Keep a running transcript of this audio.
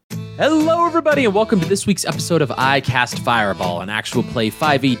Hello, everybody, and welcome to this week's episode of I Cast Fireball, an actual play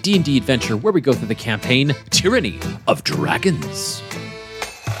 5e D&D adventure where we go through the campaign Tyranny of Dragons.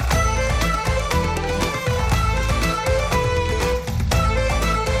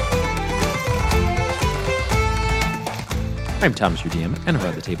 I'm Thomas, your DM, and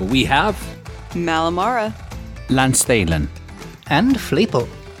around the table we have... Malamara. Lance Thalen. And Fleeple.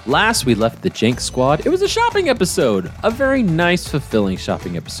 Last we left the Jank Squad, it was a shopping episode. A very nice, fulfilling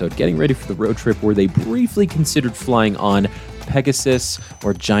shopping episode, getting ready for the road trip where they briefly considered flying on Pegasus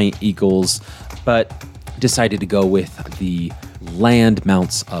or giant eagles, but decided to go with the land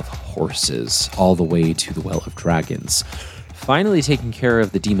mounts of horses all the way to the Well of Dragons. Finally taking care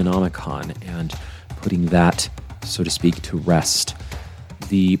of the Demonomicon and putting that, so to speak, to rest.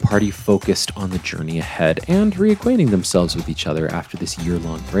 The party focused on the journey ahead and reacquainting themselves with each other after this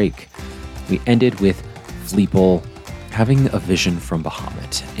year-long break. We ended with Fleeple having a vision from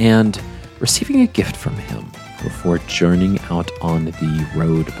Bahamut and receiving a gift from him before journeying out on the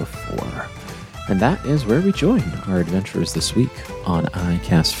road before. And that is where we join our adventurers this week on I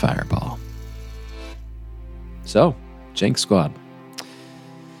Cast Fireball. So, Jank Squad,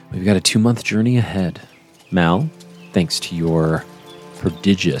 we've got a 2-month journey ahead. Mal, thanks to your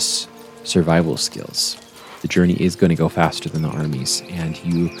prodigious survival skills, the journey is going to go faster than the armies, and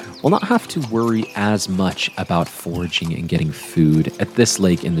you will not have to worry as much about foraging and getting food at this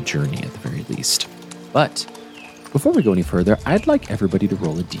lake in the journey at the very least. But before we go any further, I'd like everybody to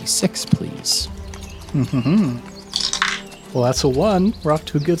roll a d6, please. Well, that's a 1. We're off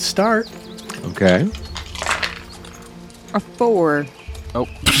to a good start. Okay. A 4. Oh.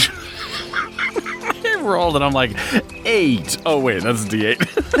 I rolled and I'm like, 8. Oh, wait, that's a D8.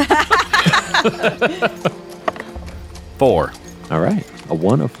 4. All right. A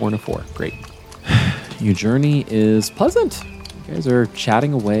 1, a 4, and a 4. Great. Your journey is pleasant. You guys are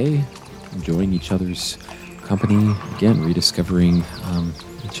chatting away, enjoying each other's company. Again, rediscovering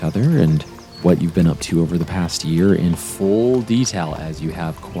each other and what you've been up to over the past year in full detail as you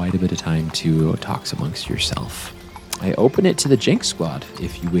have quite a bit of time to talk amongst yourself. I open it to the Jank Squad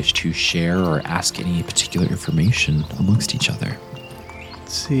if you wish to share or ask any particular information amongst each other.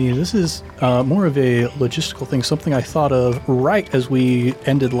 Let's see, this is more of a logistical thing, something I thought of right as we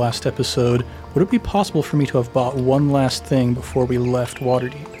ended last episode. Would it be possible for me to have bought one last thing before we left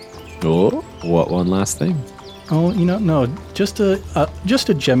Waterdeep? Oh, what one last thing? Oh, no, just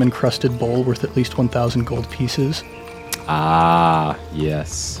a gem-encrusted bowl worth at least 1,000 gold pieces. Ah,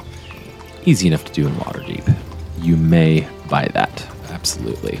 yes. Easy enough to do in Waterdeep. You may buy that,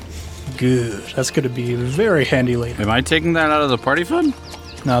 absolutely. Good. That's going to be very handy later. Am I taking that out of the party fund?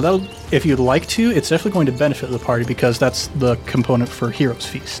 Now, if you'd like to, it's definitely going to benefit the party because that's the component for Heroes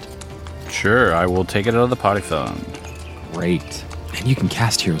Feast. Sure, I will take it out of the party fund. Great. And you can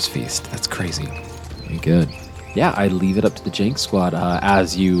cast Heroes Feast. That's crazy. Very good. Yeah, I leave it up to the Jank Squad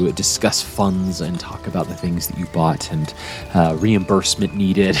as you discuss funds and talk about the things that you bought and reimbursement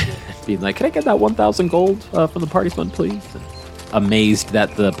needed. Being like, can I get that 1,000 gold from the party fund, please? And amazed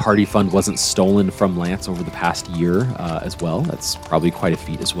that the party fund wasn't stolen from Lance over the past year as well. That's probably quite a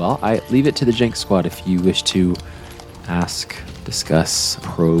feat as well. I leave it to the Jank Squad if you wish to ask, discuss,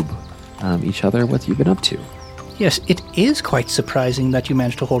 probe each other what you've been up to. Yes, it is quite surprising that you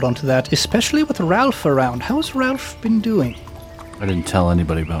managed to hold on to that, especially with Ralph around. How's Ralph been doing? I didn't tell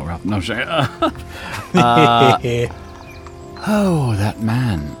anybody about Ralph. No, sorry. Oh, that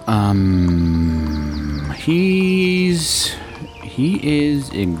man. He is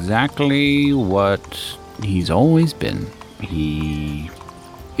exactly what he's always been. He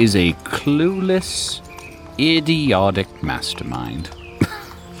is a clueless, idiotic mastermind.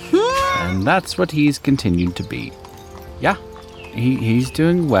 And that's what he's continued to be. Yeah, he's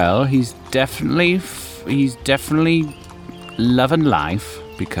doing well. He's definitely loving life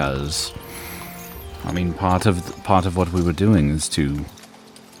because, I mean, part of what we were doing is to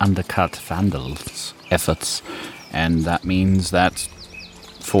undercut Vandal's efforts, and that means that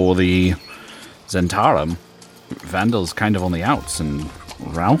for the Zentarum, Vandal's kind of on the outs, and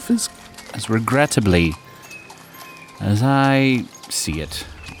Ralph is regrettably, as I see it,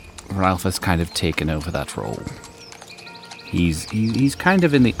 Ralph has kind of taken over that role. He's kind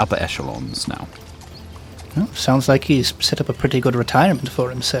of in the upper echelons now. Well, sounds like he's set up a pretty good retirement for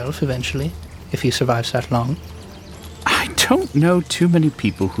himself eventually, if he survives that long. I don't know too many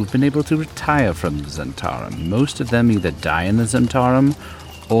people who've been able to retire from the Zentarum. Most of them either die in the Zentarum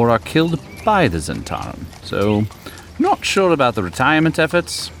or are killed by the Zentarum. So, not sure about the retirement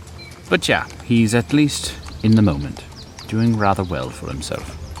efforts. But yeah, he's at least in the moment, doing rather well for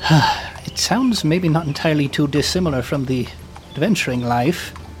himself. It sounds maybe not entirely too dissimilar from the adventuring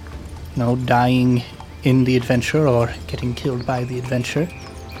life. dying in the adventure or getting killed by the adventure.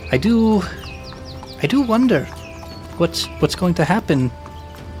 I do wonder what's going to happen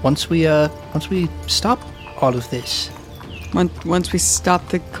once we stop all of this. Once we stop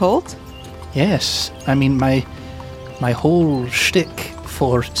the cult? Yes, I mean my whole shtick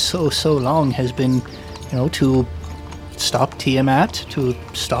for so long has been, to stop Tiamat, to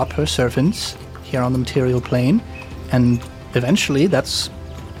stop her servants here on the material plane, and eventually that's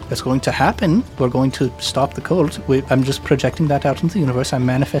going to happen. We're going to stop the cult. I'm just projecting that out into the universe. I'm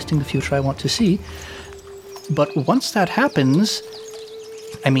manifesting the future I want to see. But once that happens,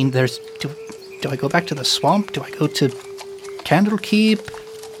 I mean, do I go back to the swamp? Do I go to Candlekeep?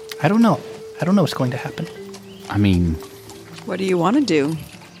 I don't know. I don't know what's going to happen. I mean... What do you want to do?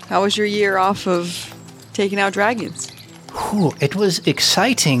 How was your year off of taking out dragons? It was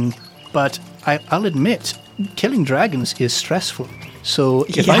exciting, but I'll admit, killing dragons is stressful. So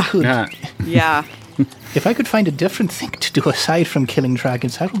if I could... Yeah. If I could find a different thing to do aside from killing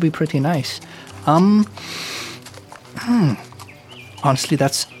dragons, that would be pretty nice. Honestly,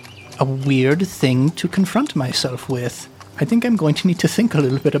 that's a weird thing to confront myself with. I think I'm going to need to think a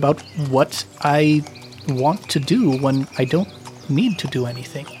little bit about what I want to do when I don't need to do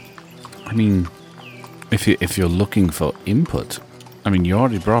anything. I mean, if you're looking for input, I mean, you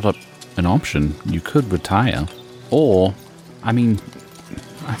already brought up an option. You could retire. Or, I mean,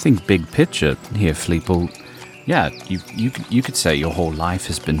 I think big picture here, Fleeple, yeah, you could say your whole life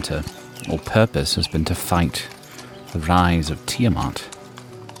has been or purpose has been to fight the rise of Tiamat.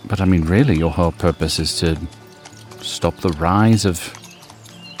 But I mean, really, your whole purpose is to stop the rise of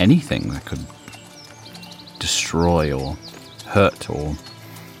anything that could destroy or hurt or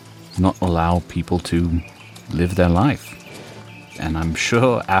not allow people to live their life. And I'm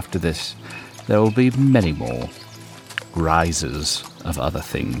sure after this, there will be many more rises of other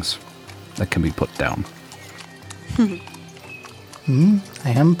things that can be put down. I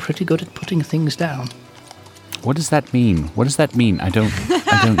am pretty good at putting things down. What does that mean? What does that mean? I don't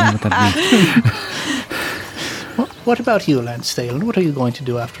know what that means. What about you, Lansdale? What are you going to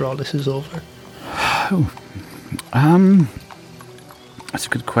do after all this is over? That's a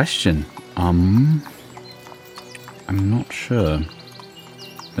good question. I'm not sure.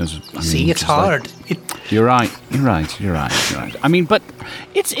 It's hard. You're right. I mean, but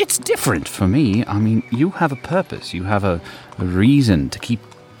it's different for me. I mean, you have a purpose. You have a reason to keep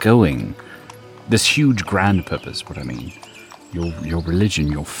going. This huge, grand purpose. What I mean, your religion,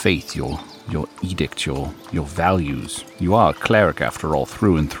 your faith, your edict, your values. You are a cleric after all,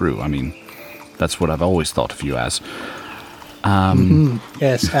 through and through. I mean, that's what I've always thought of you as.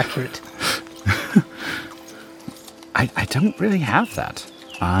 Yes, accurate. I don't really have that.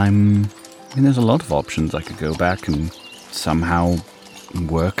 I mean, there's a lot of options. I could go back and somehow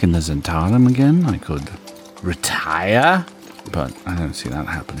work in the Zentarum again. I could retire, but I don't see that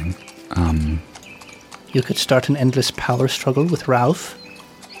happening. You could start an endless power struggle with Ralph.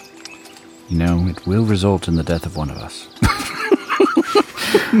 It will result in the death of one of us.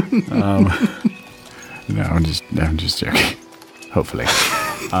 No, I'm just joking. Hopefully.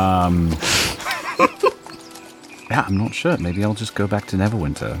 Yeah, I'm not sure. Maybe I'll just go back to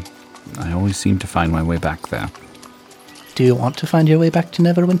Neverwinter. I always seem to find my way back there. Do you want to find your way back to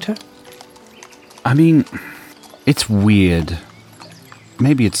Neverwinter? I mean, it's weird.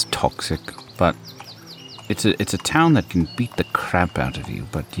 Maybe it's toxic, but it's a town that can beat the crap out of you,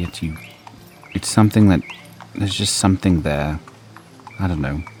 but yet it's something that there's just something there. I don't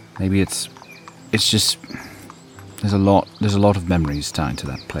know. Maybe it's just there's a lot of memories tied to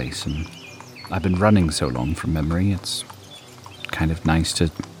that place, and I've been running so long from memory, it's kind of nice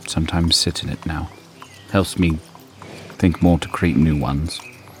to sometimes sit in it now. Helps me think more to create new ones.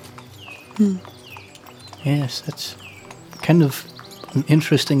 Yes, that's kind of an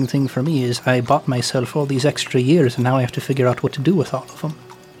interesting thing for me is I bought myself all these extra years and now I have to figure out what to do with all of them.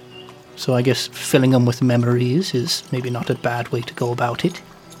 So I guess filling them with memories is maybe not a bad way to go about it.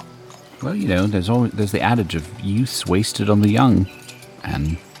 Well, there's the adage of youth's wasted on the young,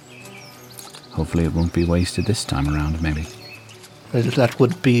 and hopefully it won't be wasted this time around, maybe. That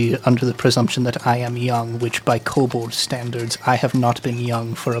would be under the presumption that I am young, which by kobold standards, I have not been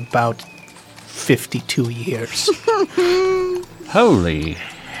young for about 52 years. Holy...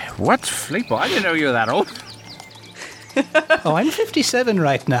 What? Fleeple? I didn't know you were that old. Oh, I'm 57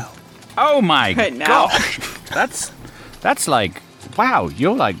 right now. Oh my Right now. gosh! That's like... Wow,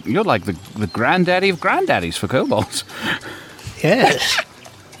 you're like the granddaddy of granddaddies for kobolds. Yes.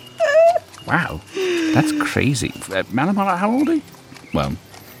 Wow, that's crazy. Malamala, how old are you? Well,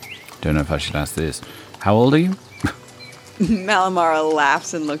 don't know if I should ask this. How old are you? Malamara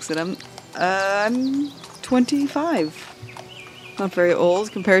laughs and looks at him. I'm 25. Not very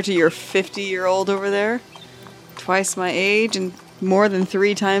old compared to your 50-year-old over there. Twice my age and more than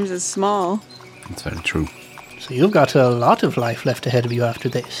 3 times as small. That's very true. So you've got a lot of life left ahead of you after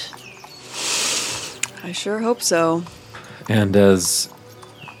this. I sure hope so. And as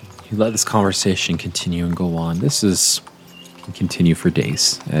you let this conversation continue and go on, can continue for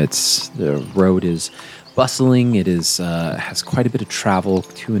days. The road is bustling. It is has quite a bit of travel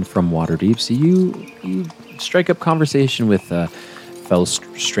to and from Waterdeep. So you strike up conversation with fellow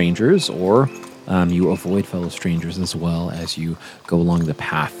strangers, or you avoid fellow strangers as well as you go along the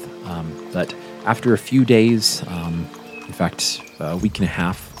path. But after a few days, in fact, a week and a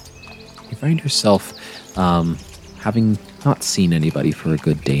half, you find yourself having not seen anybody for a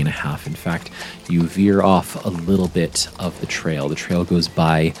good day and a half. In fact, you veer off a little bit of the trail. The trail goes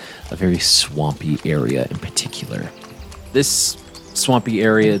by a very swampy area in particular. This swampy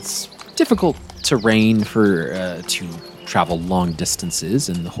area, it's difficult terrain for to travel long distances,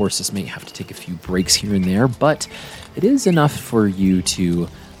 and the horses may have to take a few breaks here and there, but it is enough for you to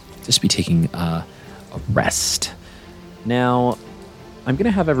just be taking a rest. Now, I'm going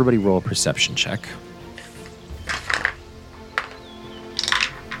to have everybody roll a perception check.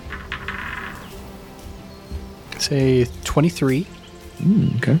 Say 23.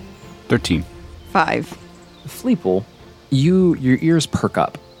 Okay. 13. 5. Fleeple, your ears perk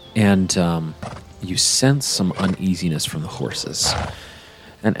up, and you sense some uneasiness from the horses.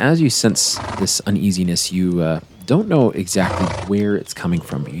 And as you sense this uneasiness, you don't know exactly where it's coming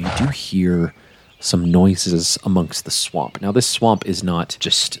from, but you do hear some noises amongst the swamp. Now, this swamp is not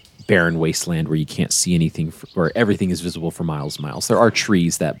just barren wasteland where you can't see anything, where everything is visible for miles and miles. There are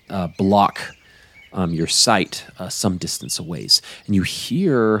trees that block your sight some distance away. And you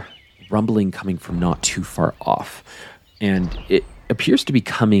hear rumbling coming from not too far off. And it appears to be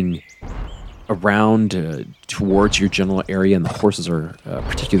coming around towards your general area, and the horses are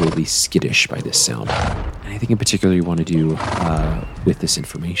particularly skittish by this sound. Anything in particular you want to do with this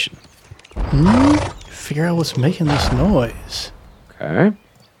information? Figure out what's making this noise. Okay.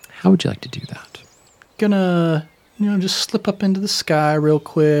 How would you like to do that? Gonna, just slip up into the sky real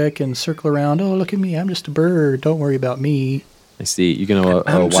quick and circle around. Oh, look at me. I'm just a bird. Don't worry about me. I see. You're going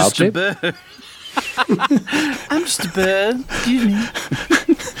to a wild shape? I'm just a bird. Excuse me.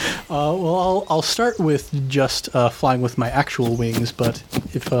 Well, I'll start with just flying with my actual wings, but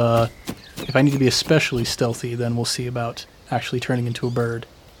if I need to be especially stealthy, then we'll see about actually turning into a bird.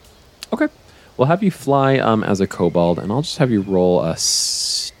 Okay. We'll have you fly as a kobold, and I'll just have you roll a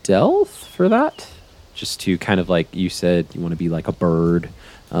stealth for that. Just to kind of like, you said you want to be like a bird.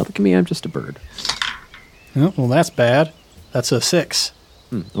 Look at me, I'm just a bird. Oh, well, that's bad. That's a 6.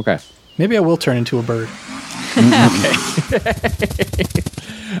 Okay. Maybe I will turn into a bird.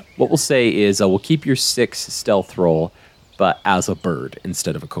 What we'll say is we'll keep your 6 stealth roll, but as a bird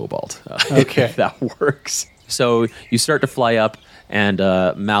instead of a kobold. Okay. If that works. So you start to fly up, and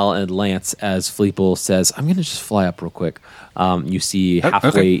Mal and Lance, as Fleeple says, I'm going to just fly up real quick. You see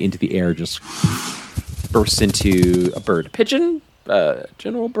halfway into the air just bursts into a bird. Pigeon?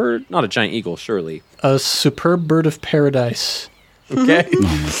 General bird? Not a giant eagle, surely. A superb bird of paradise. Okay. Oh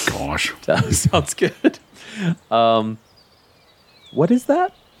my gosh. That sounds good. What is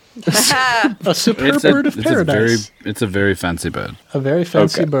that? A superb bird of paradise. It's a very fancy bird. A very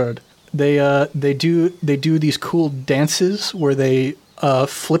fancy bird. They do these cool dances where they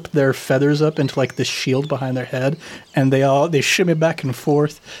flip their feathers up into like this shield behind their head, and they shimmy back and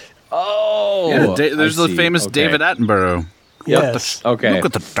forth. Oh, Yeah, there's the famous David Attenborough. Yes. Okay. Look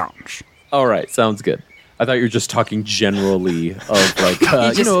at the dance. All right. Sounds good. I thought you were just talking generally of like,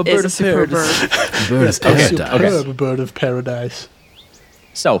 He just a bird is a of super paradise. bird. Yes, a superb bird of paradise.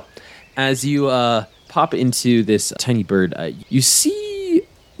 So, as you pop into this tiny bird, you see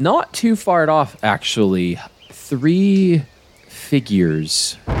not too far off, actually, 3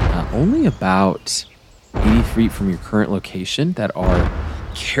 figures, only about 80 feet from your current location, that are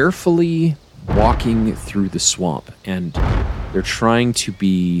carefully walking through the swamp. And they're trying to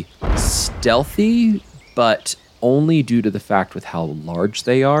be stealthy, but only due to the fact with how large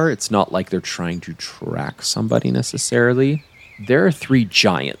they are. It's not like they're trying to track somebody necessarily. There are 3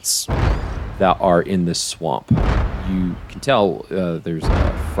 giants that are in this swamp. You can tell there's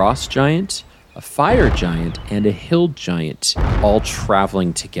a frost giant, a fire giant, and a hill giant all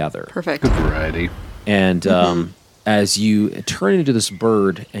traveling together. Perfect. Good variety. And as you turn into this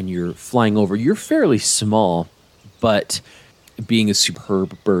bird and you're flying over, you're fairly small, but being a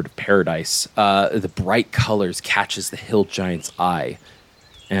superb bird of paradise, the bright colors catches the hill giant's eye.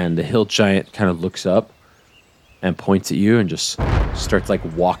 And the hill giant kind of looks up. and points at you and just starts like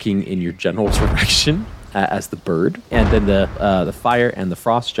walking in your general direction as the bird. And then the fire and the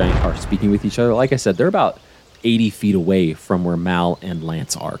frost giant are speaking with each other. Like I said, they're about 80 feet away from where Mal and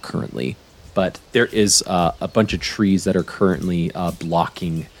Lance are currently. But there is a bunch of trees that are currently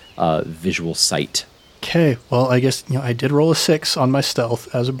blocking visual sight. Okay, well, I guess I did roll a 6 on my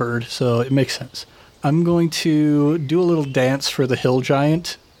stealth as a bird, so it makes sense. I'm going to do a little dance for the hill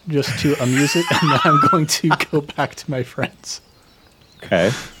giant just to amuse it, and then I'm going to go back to my friends. Okay.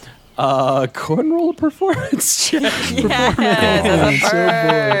 Go ahead and roll a performance check. Yes, as a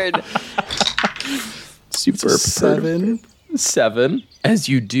bird. Superb. 7. As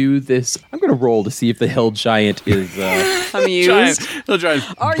you do this, I'm going to roll to see if the hill giant is Amused. Hill giant.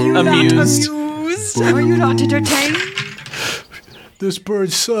 Are you not amused? Are you not entertained? This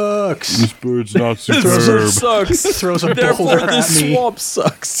bird sucks. This bird's not This bird superb. sucks. Throws a Therefore, boulder at this me. swamp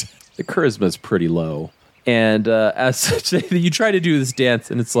sucks. The charisma is pretty low. And as such, you try to do this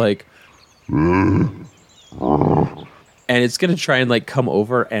dance, and it's like... And it's going to try and like come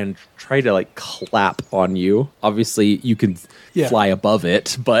over and try to like clap on you. Obviously, you can fly above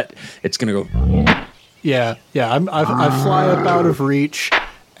it, but it's going to go... Yeah. I fly up out of reach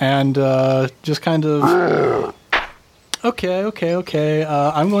and just kind of... Okay.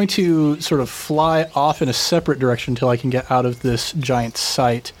 I'm going to sort of fly off in a separate direction until I can get out of this giant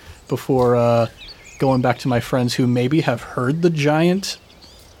sight before going back to my friends who maybe have heard the giant.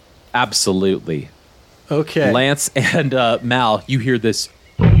 Absolutely. Okay. Lance and Mal, you hear this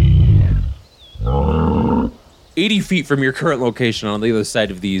 80 feet from your current location on the other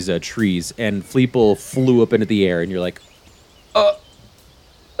side of these trees, and Fleeple flew up into the air, and you're like,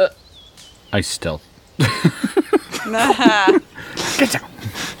 I stealth. Get down.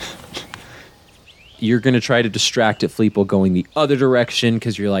 You're going to try to distract it, Fleeple, going the other direction,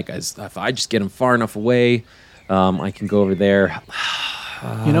 because you're like, if I just get him far enough away, I can go over there.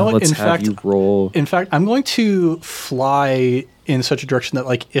 You know what? Let's have you roll. In fact, I'm going to fly in such a direction that,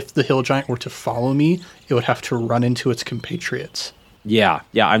 like, if the hill giant were to follow me, it would have to run into its compatriots. Yeah.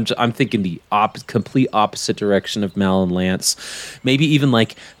 I'm thinking the complete opposite direction of Mal and Lance. Maybe even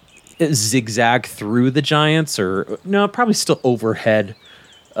like zigzag through the giants, or no, probably still overhead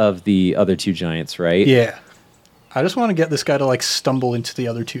of the other two giants, right? Yeah. I just want to get this guy to, like, stumble into the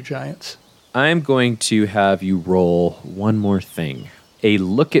other two giants. I'm going to have you roll one more thing. A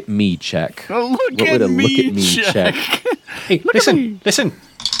look at me check. A look What would at a me look at me check? Hey, listen.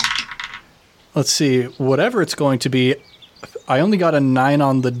 Let's see. Whatever it's going to be, I only got a 9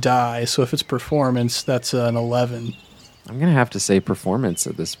 on the die, so if it's performance, that's an 11. I'm going to have to say performance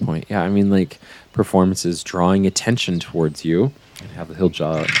at this point. Yeah, I mean, like, performance is drawing attention towards you. And have the hill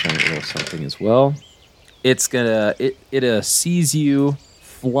giant roll something as well. It's going to, it sees you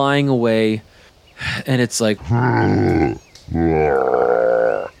flying away, and it's like...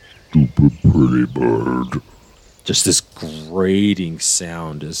 Stupid pretty bird. Just this grating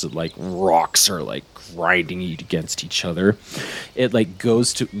sound as like rocks are like grinding against each other. It like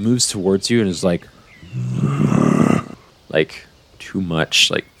moves towards you and is like too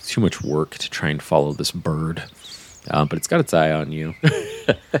much work to try and follow this bird. But it's got its eye on you.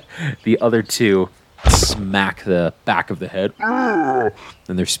 The other two smack the back of the head,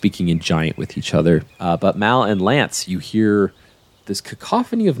 and they're speaking in giant with each other. But Mal and Lance, you hear this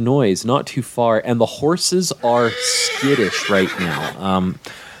cacophony of noise not too far, and the horses are skittish right now.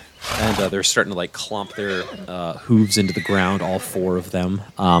 And they're starting to like clomp their hooves into the ground, all 4 of them.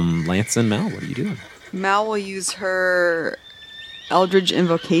 Lance and Mal, what are you doing? Mal will use her Eldritch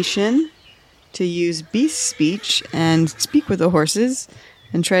Invocation to use beast speech and speak with the horses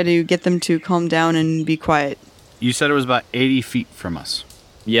and try to get them to calm down and be quiet. You said it was about 80 feet from us.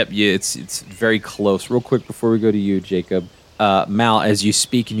 Yep, yeah, it's very close. Real quick before we go to you, Jacob. Mal, as you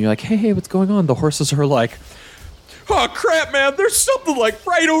speak and you're like, hey, what's going on? The horses are like, oh, crap, man, there's something like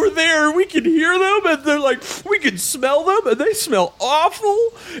right over there. We can hear them, and they're like, we can smell them, and they smell awful,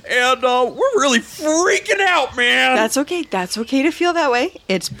 and we're really freaking out, man. That's okay. That's okay to feel that way.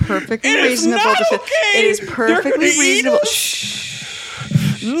 It's perfectly It is reasonable not to feel. okay. It is They're perfectly gonna eat reasonable. us. Shh.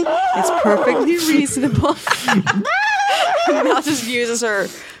 It's perfectly reasonable. Mal just uses her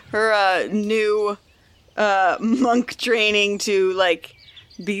new monk training to like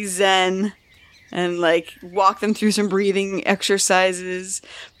be zen and like walk them through some breathing exercises.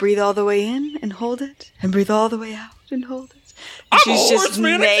 Breathe all the way in and hold it, and breathe all the way out and hold it. And I'm a horse,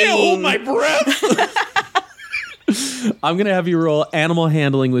 man. I can't hold my breath. I'm going to have you roll animal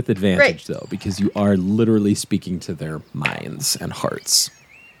handling with advantage, though, because you are literally speaking to their minds and hearts.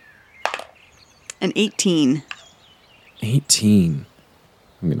 An 18. 18.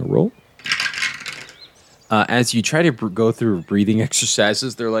 I'm going to roll. As you try to go through breathing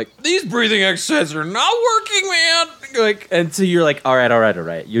exercises, they're like, these breathing exercises are not working, man. Like, and so you're like, all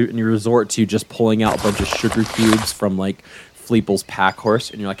right. You resort to just pulling out a bunch of sugar cubes from like Fleeple's pack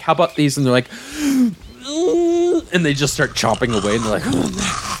horse, and you're like, how about these? And they're like, and they just start chomping away, and they're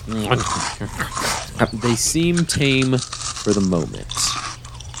like, they seem tame for the moment.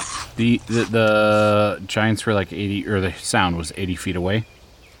 The giants were like 80, or the sound was 80 feet away.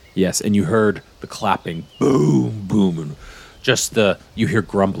 Yes, and you heard the clapping, boom, boom, and just you hear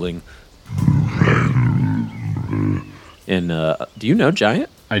grumbling. And do you know Giant?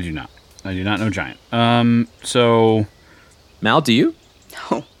 I do not. I do not know Giant. So Mal, do you?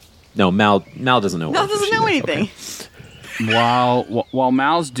 No. No, Mal doesn't know. Mal doesn't know anything. Okay. While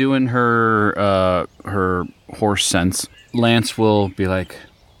Mal's doing her horse sense, Lance will be like,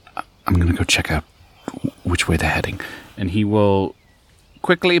 I'm gonna go check out which way they're heading, and he will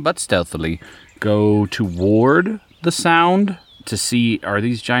quickly but stealthily go toward the sound to see, are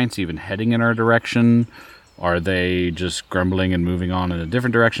these giants even heading in our direction? Are they just grumbling and moving on in a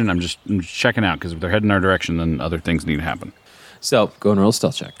different direction? I'm just checking out, because if they're heading our direction, then other things need to happen. So go and roll a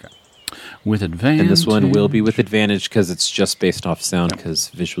stealth check. With advantage. And this one will be with advantage because it's just based off sound, because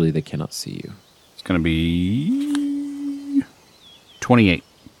visually they cannot see you. It's going to be 28.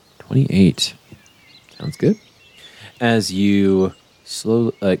 28. Sounds good. As you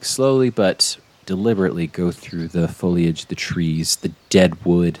slowly but deliberately go through the foliage, the trees, the dead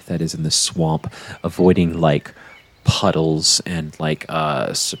wood that is in the swamp, avoiding like puddles and like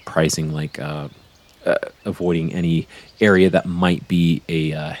surprising like avoiding any area that might be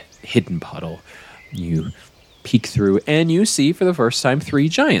a hidden puddle. You peek through and you see for the first time 3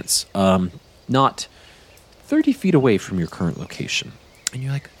 giants, not 30 feet away from your current location. And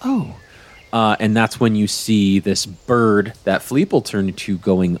you're like, oh. And that's when you see this bird that Fleeple turned into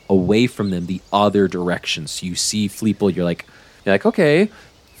going away from them the other direction. So you see Fleeple, you're like, okay,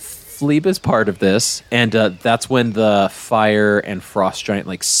 Fleep is part of this. And that's when the fire and frost giant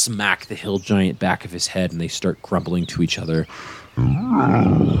like smack the hill giant back of his head, and they start grumbling to each other.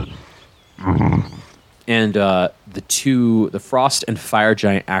 And the frost and fire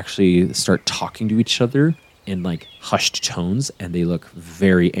giant actually start talking to each other in like hushed tones, and they look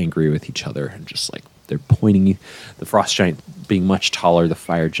very angry with each other, and just like they're pointing, the frost giant being much taller, the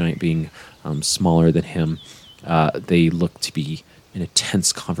fire giant being smaller than him. They look to be in a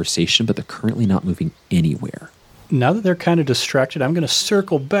tense conversation, but they're currently not moving anywhere. Now that they're kind of distracted, I'm going to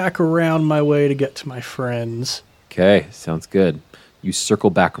circle back around my way to get to my friends. Okay, sounds good. You circle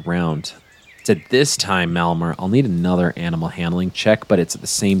back around. It's at this time, Malamar, I'll need another animal handling check, but it's at the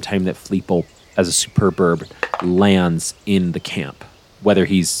same time that Fleeple, as a superb bird, lands in the camp. Whether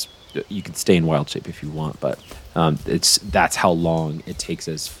you can stay in wild shape if you want, but that's how long it takes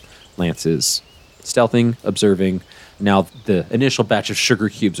as Lance is stealthing, observing. Now the initial batch of sugar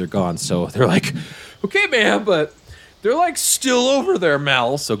cubes are gone, so they're like, okay, man, but they're like still over there,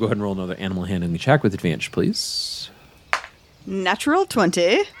 Mal. So go ahead and roll another animal handling check with advantage, please. Natural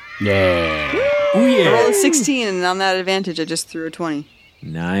 20. Yeah. Oh yeah. I rolled a 16, and on that advantage, I just threw a 20.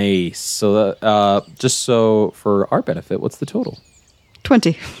 Nice. So just so for our benefit, what's the total?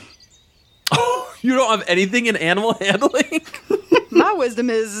 20. Oh, you don't have anything in animal handling? My wisdom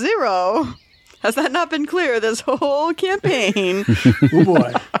is 0. Has that not been clear this whole campaign? Oh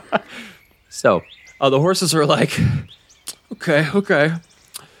boy. So the horses are like, okay.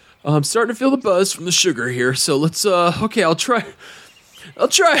 I'm starting to feel the buzz from the sugar here. So let's, okay, I'll try.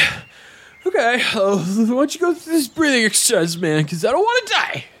 Okay, why don't you go through this breathing exercise, man? Because I don't want to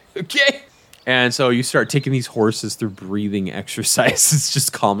die, okay? And so you start taking these horses through breathing exercises,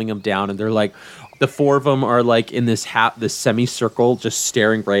 just calming them down. And they're like, the 4 of them are like in this semicircle, just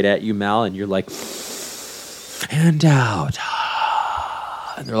staring right at you, Mal. And you're like, and out.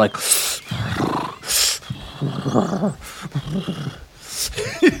 And they're like,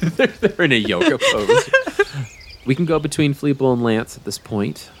 they're in a yoga pose. We can go between Fleeple and Lance at this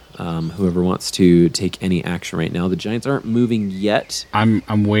point. Whoever wants to take any action right now. The giants aren't moving yet.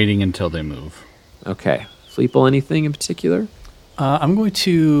 I'm waiting until they move. Okay. Fleeple, anything in particular? I'm going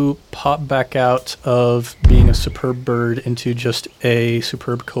to pop back out of being a superb bird into just a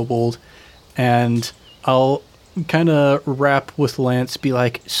superb kobold, and I'll kind of rap with Lance, be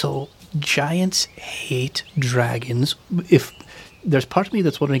like, so giants hate dragons. If there's part of me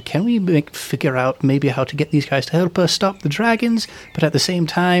that's wondering, can we figure out maybe how to get these guys to help us stop the dragons, but at the same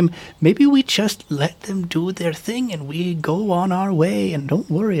time, maybe we just let them do their thing and we go on our way and don't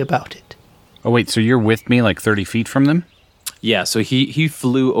worry about it. Oh, wait, so you're with me like 30 feet from them? Yeah, so he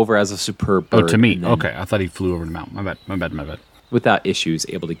flew over as a superb bird. Oh, to me. Okay, I thought he flew over the mountain. My bad. Without issues,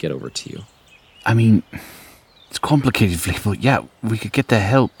 able to get over to you. I mean, It's complicated, Fleeple. Yeah, we could get the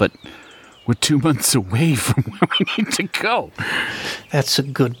help, but we're 2 months away from where we need to go. That's a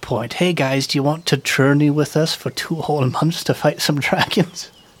good point. Hey, guys, do you want to journey with us for 2 whole months to fight some dragons?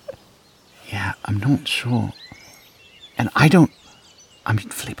 Yeah, I'm not sure. And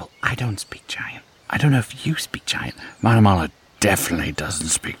Fleeple, I don't speak giant. I don't know if you speak giant. Manamala definitely doesn't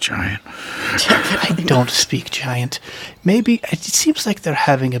speak giant. I don't speak giant. Maybe it seems like they're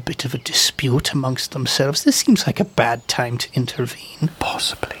having a bit of a dispute amongst themselves. This seems like a bad time to intervene.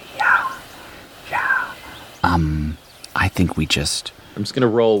 Possibly, yeah. I think we just... I'm just going to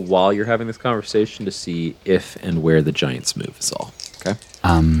roll while you're having this conversation to see if and where the giants move is all. Okay?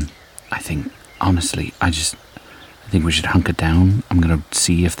 I think, honestly, I think we should hunker down. I'm going to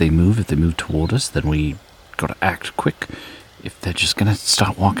see if they move. If they move toward us, then we got to act quick. If they're just going to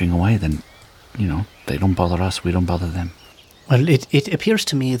start walking away, then, they don't bother us, we don't bother them. Well, it appears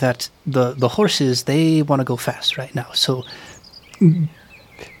to me that the horses, they want to go fast right now. So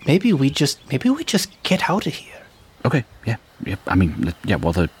maybe we just get out of here. Okay, yeah.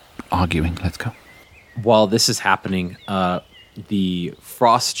 While they're arguing, let's go. While this is happening, the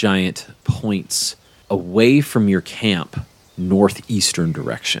frost giant points away from your camp, northeastern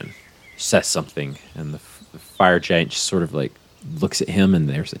direction, says something, and the fire giant just sort of like looks at him, and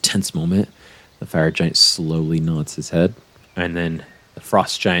there's a tense moment. The fire giant slowly nods his head, and then the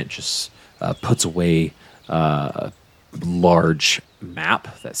frost giant just puts away a large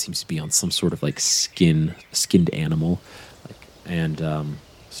map that seems to be on some sort of like skinned animal, and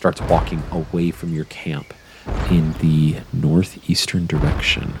starts walking away from your camp in the northeastern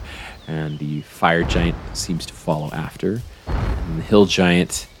direction. And the fire giant seems to follow after. And the hill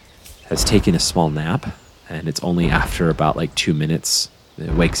giant has taken a small nap, and it's only after about 2 minutes that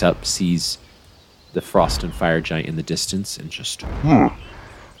it wakes up, sees the frost and fire giant in the distance, and just and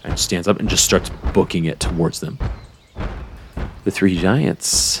stands up and just starts booking it towards them. The 3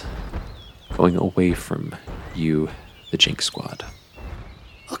 giants going away from you, the Jink Squad.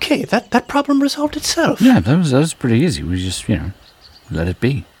 Okay, that problem resolved itself. Yeah, that was pretty easy. We just, let it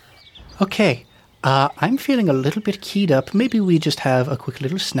be. Okay, I'm feeling a little bit keyed up. Maybe we just have a quick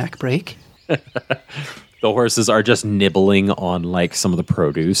little snack break. The horses are just nibbling on some of the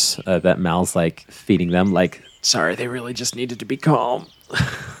produce that Mal's feeding them. Sorry, they really just needed to be calm. All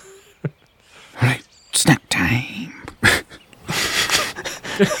right, snack time.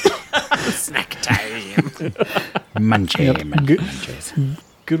 Snack time. Munchies.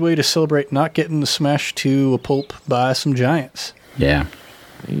 Good way to celebrate not getting smashed to a pulp by some giants. Yeah.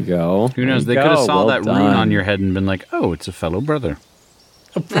 There you go. Who knows? They could have saw that rune on your head and been like, "Oh, it's a fellow brother."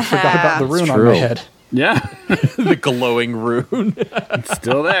 I forgot about the rune on True. my head. Yeah. The glowing rune. It's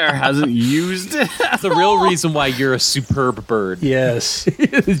still there. Hasn't used it. That's the real reason why you're a superb bird. Yes.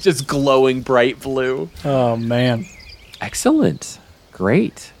 It's just glowing bright blue. Oh, man. Excellent.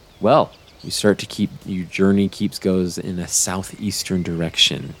 Great. Well, your journey goes in a southeastern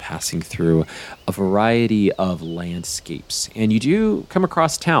direction, passing through a variety of landscapes. And you do come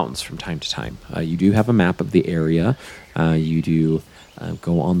across towns from time to time. You do have a map of the area. You do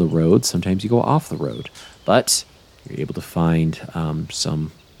go on the road. Sometimes you go off the road. But you're able to find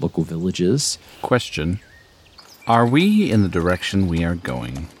some local villages. Question. Are we in the direction we are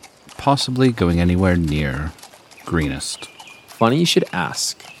going? Possibly going anywhere near Greenest? Funny you should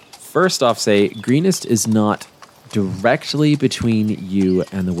ask. First off, say Greenest is not directly between you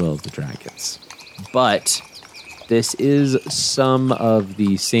and the Will of the Dragons. But this is some of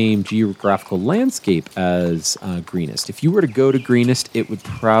the same geographical landscape as Greenest. If you were to go to Greenest, it would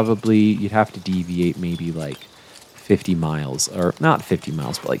you'd have to deviate maybe 50 miles, or not 50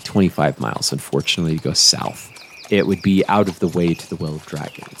 miles, but 25 miles, unfortunately, to go south. It would be out of the way to the Will of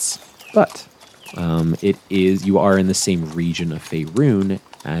Dragons. But you are in the same region of Faerun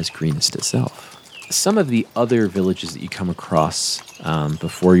as Greenest itself. Some of the other villages that you come across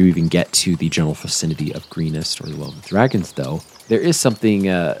before you even get to the general vicinity of Greenest or the Well of the Dragons, though, there is something...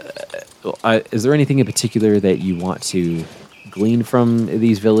 is there anything in particular that you want to glean from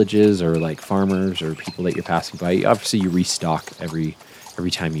these villages, or farmers or people that you're passing by? Obviously, you restock every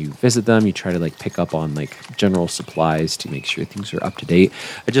time you visit them. You try to pick up on general supplies to make sure things are up to date.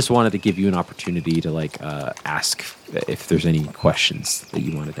 I just wanted to give you an opportunity to ask if there's any questions that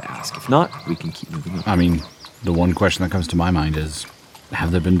you wanted to ask. If not, we can keep moving on. I mean, the one question that comes to my mind is,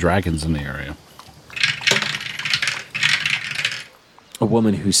 have there been dragons in the area? A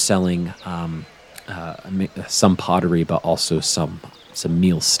woman who's selling some pottery, but also some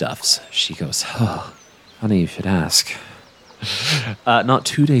meal stuffs. She goes, "Oh, funny you should ask. Not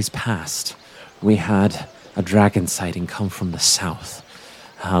 2 days past, we had a dragon sighting come from the south.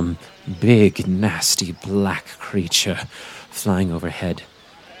 big, nasty black creature flying overhead.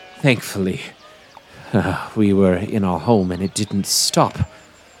 Thankfully, we were in our home and it didn't stop.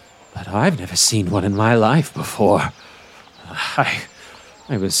 But I've never seen one in my life before. I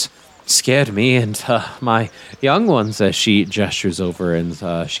was scared me and my young ones, as she gestures over, and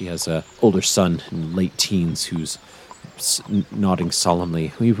she has an older son in late teens who's nodding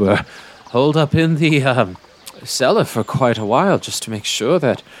solemnly. We were holed up in the cellar for quite a while just to make sure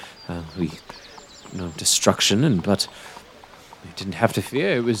that destruction, but we didn't have to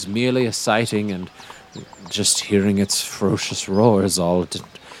fear. It was merely a sighting, and just hearing its ferocious roar is all. It didn't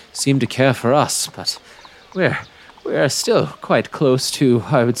seem to care for us, but we're still quite close to,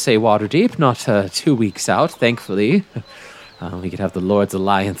 I would say, Waterdeep, not 2 weeks out, thankfully. We could have the Lord's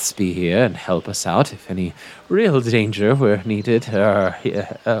Alliance be here and help us out if any real danger were needed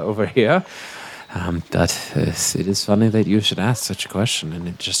over here. But it is funny that you should ask such a question, and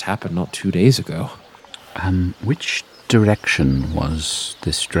it just happened not 2 days ago. Which direction was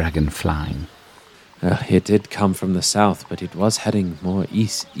this dragon flying? It did come from the south, but it was heading more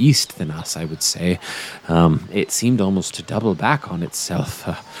east than us, I would say. It seemed almost to double back on itself,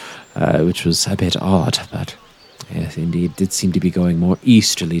 which was a bit odd, but yes, indeed, did seem to be going more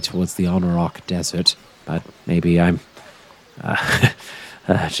easterly towards the Honorok Desert. But maybe I'm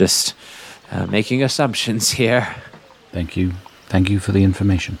just making assumptions here. Thank you. Thank you for the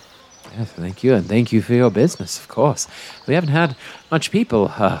information. Yes, thank you, and thank you for your business, of course. We haven't had much people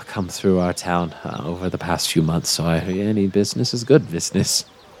come through our town over the past few months, so any business is good business.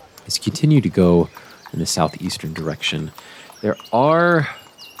 As you continue to go in the southeastern direction, there are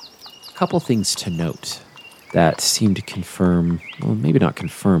a couple things to note that seem to confirm, well, maybe not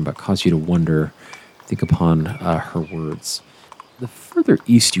confirm, but cause you to wonder, think upon her words. The further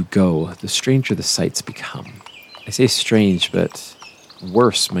east you go, the stranger the sights become. I say strange, but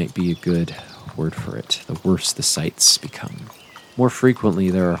worse might be a good word for it. The worse the sights become. More frequently,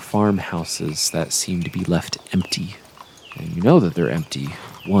 there are farmhouses that seem to be left empty. And you know that they're empty,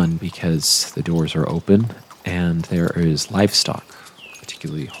 one, because the doors are open, and there is livestock,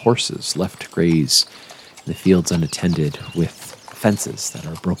 particularly horses, left to graze in the fields unattended with fences that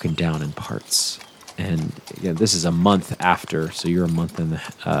are broken down in parts. And this is a month after, so you're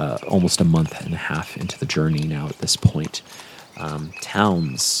almost a month and a half into the journey now at this point.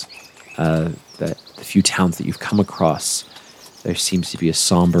 Towns, the few towns that you've come across, there seems to be a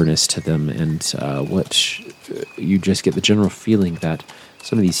somberness to them, and you just get the general feeling that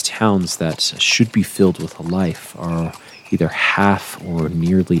some of these towns that should be filled with life are either half or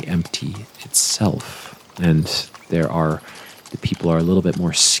nearly empty itself. And the people are a little bit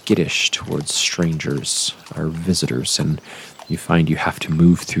more skittish towards strangers or visitors, and you find you have to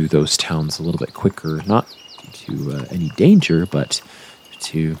move through those towns a little bit quicker, not to any danger, but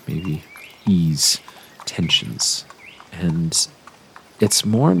to maybe ease tensions. And it's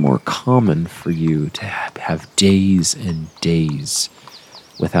more and more common for you to have days and days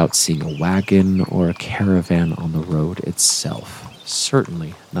without seeing a wagon or a caravan on the road itself.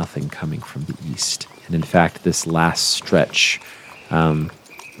 Certainly nothing coming from the east. And in fact, this last stretch,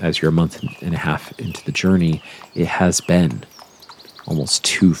 as you're a month and a half into the journey, it has been almost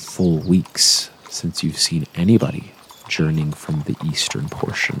 2 full weeks since you've seen anybody journeying from the eastern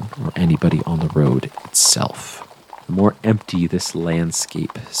portion or anybody on the road itself. The more empty this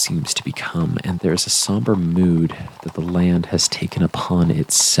landscape seems to become, and there's a somber mood that the land has taken upon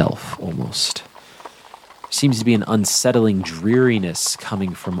itself almost. There seems to be an unsettling dreariness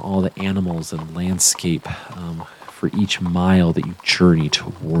coming from all the animals and landscape for each mile that you journey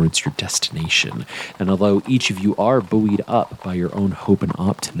towards your destination. And although each of you are buoyed up by your own hope and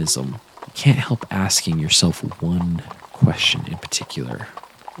optimism, you can't help asking yourself one question in particular.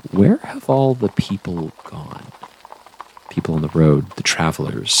 Where have all the people gone? People on the road, the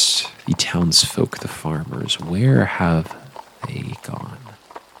travelers, the townsfolk, the farmers, where have they gone?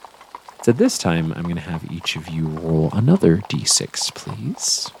 So this time, I'm going to have each of you roll another d6,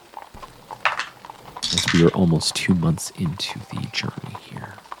 please. As we are almost 2 months into the journey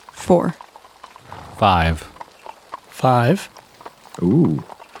here. 4. 5. 5. Ooh,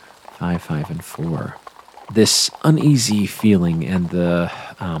 5, 5, and 4. This uneasy feeling and the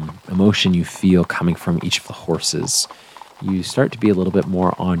emotion you feel coming from each of the horses, you start to be a little bit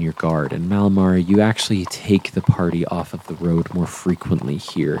more on your guard. And Malamar, you actually take the party off of the road more frequently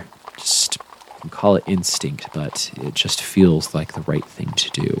here. Just, you can call it instinct, but it just feels like the right thing to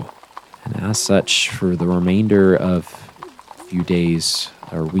do. And as such, for the remainder of a few days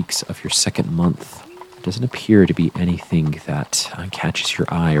or weeks of your second month, it doesn't appear to be anything that catches your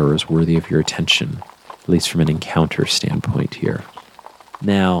eye or is worthy of your attention, at least from an encounter standpoint here.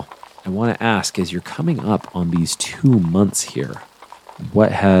 Now, I want to ask, as you're coming up on these 2 months here,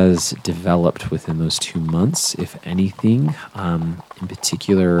 what has developed within those 2 months, if anything? In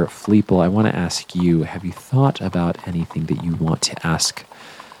particular, Fleeple, I want to ask you, have you thought about anything that you want to ask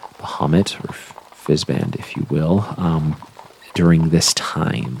Bahamut, or Fizzband, if you will, during this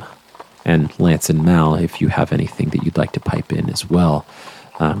time? And Lance and Mal, if you have anything that you'd like to pipe in as well,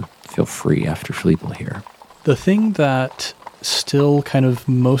 feel free after Fleeple here. The thing that still kind of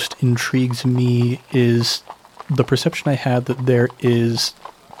most intrigues me is the perception I had that there is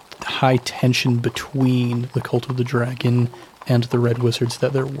high tension between the Cult of the Dragon and the Red Wizards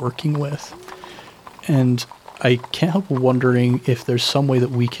that they're working with. And I can't help wondering if there's some way that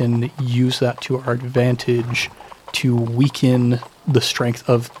we can use that to our advantage to weaken the strength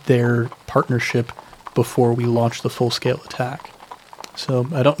of their partnership before we launch the full-scale attack. So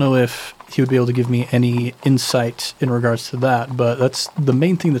I don't know if he would be able to give me any insight in regards to that, but that's the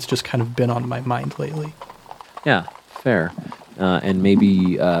main thing that's just kind of been on my mind lately. Yeah, fair. And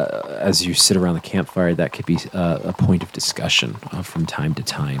maybe as you sit around the campfire, that could be a point of discussion from time to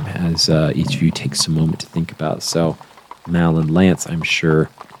time as each of you takes a moment to think about. So, Mal and Lance, I'm sure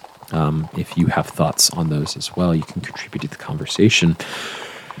if you have thoughts on those as well, you can contribute to the conversation.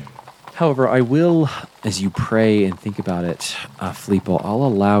 However, I will, as you pray and think about it, Fleeple, I'll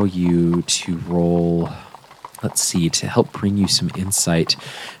allow you to roll, let's see, to help bring you some insight.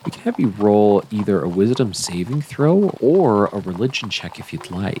 We can have you roll either a wisdom saving throw or a religion check if you'd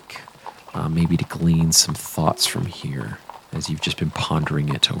like, maybe to glean some thoughts from here as you've just been pondering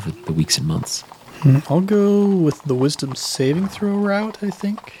it over the weeks and months. I'll go with the wisdom saving throw route, I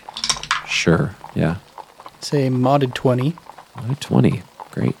think. Sure, yeah. Say modded 20. Modded 20,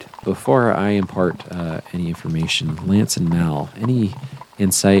 great. Before I impart any information, Lance and Mal, any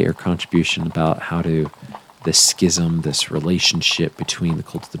insight or contribution about how to this schism, this relationship between the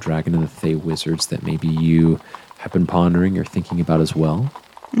Cult of the Dragon and the Fey Wizards that maybe you have been pondering or thinking about as well?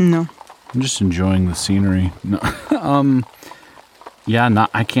 No. I'm just enjoying the scenery. No,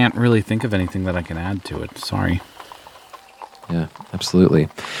 I can't really think of anything that I can add to it. Sorry. Yeah, absolutely.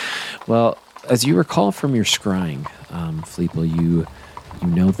 Well, as you recall from your scrying, Fleeple, you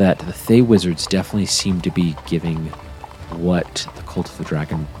know that the Fey Wizards definitely seem to be giving what the Cult of the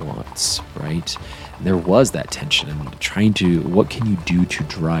Dragon wants, right? And there was that tension, and what can you do to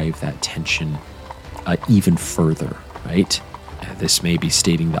drive that tension even further, right? This may be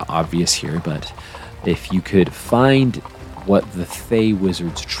stating the obvious here, but if you could find what the Fey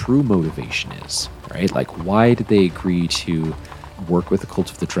Wizards' true motivation is, right? Like, why did they agree to work with the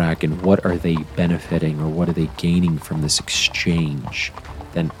Cult of the Dragon? What are they benefiting or what are they gaining from this exchange?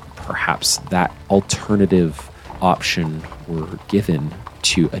 Then perhaps that alternative option were given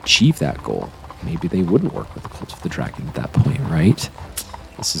to achieve that goal. Maybe they wouldn't work with the Cult of the Dragon at that point, right?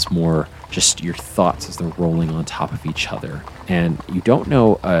 This is more just your thoughts as they're rolling on top of each other. And you don't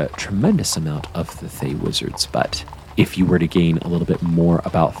know a tremendous amount of the Fey Wizards, but if you were to gain a little bit more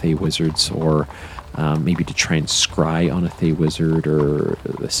about Fey Wizards, or maybe to try and scry on a Fey Wizard or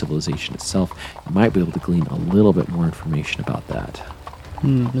the civilization itself, you might be able to glean a little bit more information about that.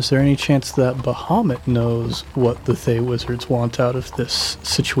 Is there any chance that Bahamut knows what the Fey Wizards want out of this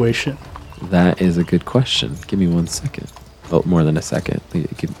situation? That is a good question. Give me 1 second. Oh, more than a second.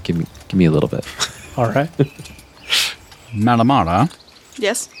 Give me a little bit. All right. Malamara,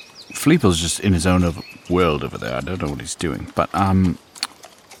 Yes? Fleeple's just in his own world over there. I don't know what he's doing. But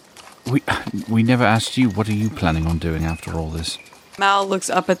we never asked you, what are you planning on doing after all this? Mal looks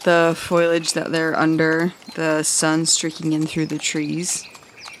up at the foliage that they're under, the sun streaking in through the trees.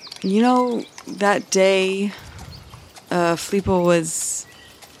 You know, that day, Fleeple was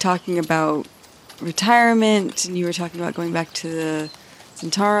talking about retirement, and you were talking about going back to the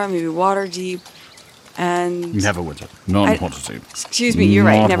Centaura, maybe Waterdeep, and... Never would have. Not Waterdeep. Excuse me, you're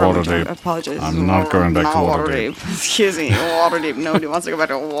right, Not never would Waterdeep. have. Apologize. I'm not going back to Waterdeep. Excuse me, Waterdeep. Nobody wants to go back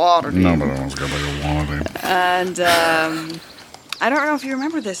to Waterdeep. Nobody wants to go back to Waterdeep. And, I don't know if you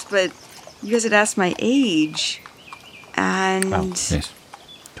remember this, but you guys had asked my age, and... Oh, yes.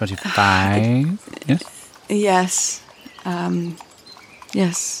 25? Yes? Yes.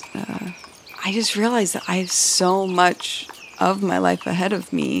 Yes. I just realized that I have so much of my life ahead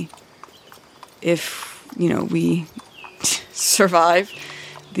of me if, we survive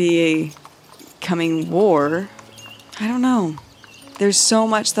the coming war. I don't know. There's so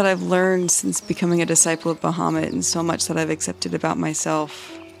much that I've learned since becoming a disciple of Bahamut, and so much that I've accepted about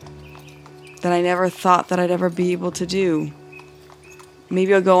myself that I never thought that I'd ever be able to do.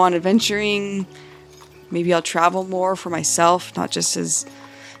 Maybe I'll go on adventuring. Maybe I'll travel more for myself, not just as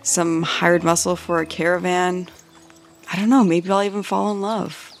some hired muscle for a caravan. I don't know, maybe I'll even fall in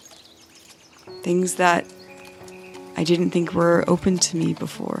love. Things that I didn't think were open to me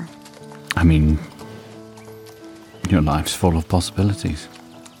before. I mean, your life's full of possibilities.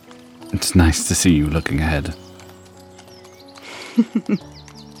 It's nice to see you looking ahead.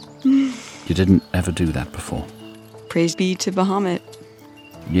 You didn't ever do that before. Praise be to Bahamut.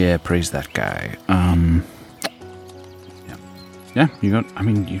 Yeah, praise that guy. Yeah, you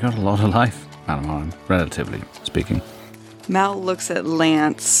got a lot of life, Malamar, relatively speaking. Mal looks at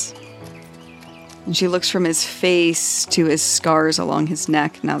Lance, and she looks from his face to his scars along his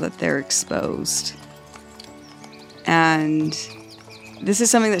neck now that they're exposed. And this is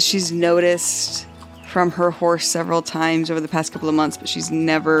something that she's noticed from her horse several times over the past couple of months, but she's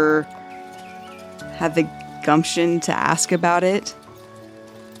never had the gumption to ask about it.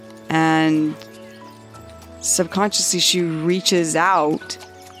 And subconsciously she reaches out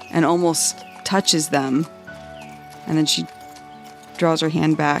and almost touches them. And then she draws her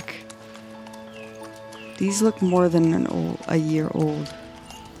hand back. These look more than a year old.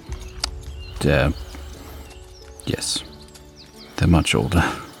 Yes. They're much older.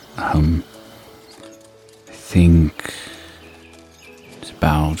 I think it's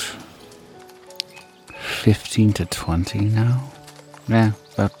about 15 to 20 now. Yeah,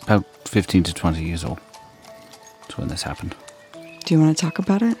 about 15 to 20 years old. That's when this happened. Do you want to talk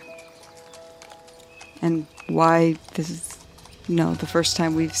about it? And why this is, the first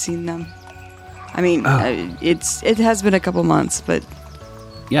time we've seen them? I mean, it has been a couple months, but...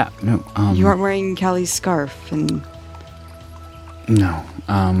 Yeah, no, you aren't wearing Callie's scarf, and... No,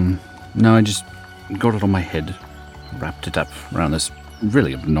 no, I just got it on my head, wrapped it up around this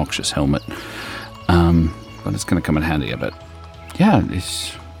really obnoxious helmet. But it's going to come in handy, I bet. Yeah,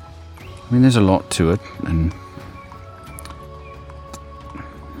 there's a lot to it, and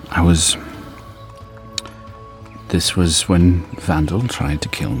this was when Vandal tried to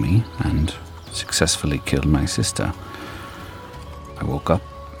kill me and successfully killed my sister. I woke up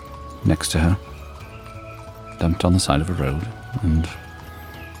next to her, dumped on the side of a road, and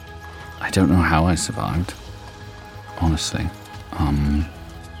I don't know how I survived, honestly.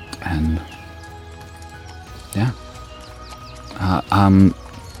 And yeah.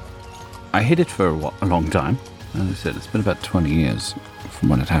 I hid it for a long time. As I said, it's been about 20 years from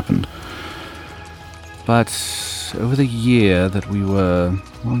when it happened. But over the year that we were,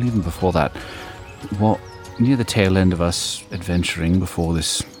 well, even before that, near the tail end of us adventuring before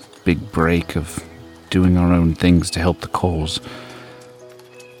this big break of doing our own things to help the cause.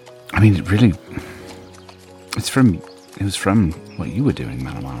 I mean, it was from what you were doing,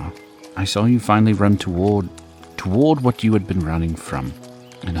 Malamara. I saw you finally run toward what you had been running from,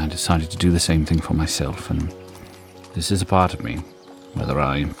 and I decided to do the same thing for myself, and this is a part of me, whether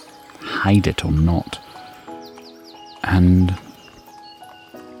I hide it or not. And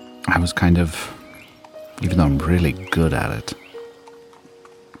I was kind of, even though I'm really good at it,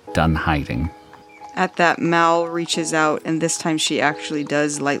 done hiding. At that, Mal reaches out, and this time she actually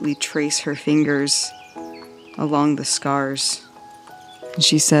does lightly trace her fingers along the scars. And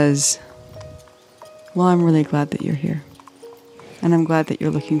she says, well, I'm really glad that you're here. And I'm glad that you're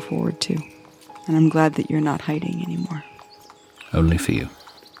looking forward to. And I'm glad that you're not hiding anymore. Only for you.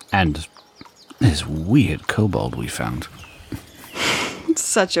 And this weird kobold we found. It's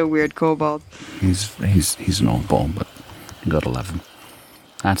such a weird kobold. He's an old ball, but you gotta love him.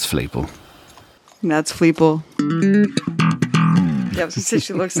 That's Fleeple. That's Fleeple. Yeah,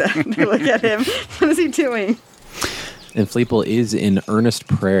 she looks at him. What is he doing? And Fleeple is in earnest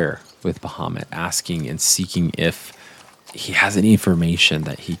prayer with Bahamut, asking and seeking if he has any information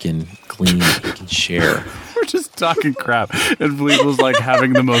that he can glean, that he can share. We're just talking crap, and Fleeple's like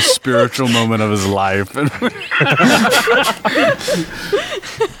having the most spiritual moment of his life.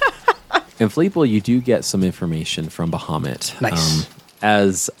 And Fleeple, you do get some information from Bahamut. Nice.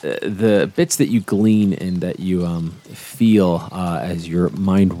 As the bits that you glean and that you feel as your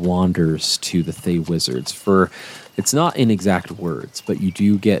mind wanders to the Thay Wizards. It's not in exact words, but you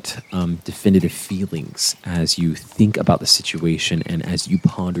do get definitive feelings as you think about the situation and as you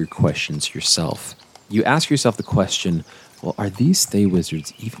ponder questions yourself. You ask yourself the question, well, are these Thay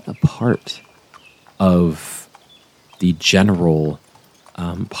Wizards even a part of the general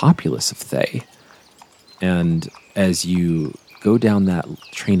populace of Thay? And as you go down that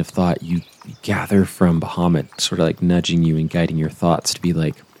train of thought, you gather from Bahamut, sort of like nudging you and guiding your thoughts to be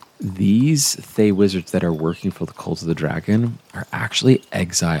like, these Thay Wizards that are working for the Cult of the Dragon are actually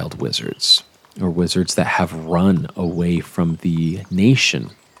exiled wizards, or wizards that have run away from the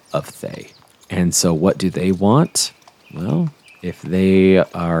nation of Thay. And so what do they want? Well, if they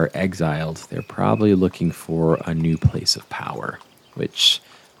are exiled, they're probably looking for a new place of power, which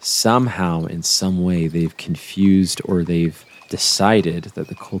somehow, in some way, they've confused or they've decided that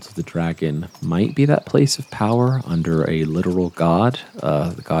the Cult of the Dragon might be that place of power under a literal god,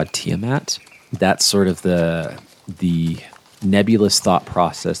 the god Tiamat. That's sort of the nebulous thought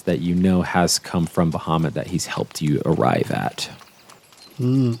process that you know has come from Bahamut that he's helped you arrive at.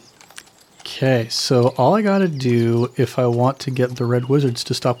 Okay, so all I gotta do if I want to get the Red Wizards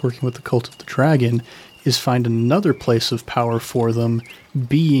to stop working with the Cult of the Dragon is find another place of power for them,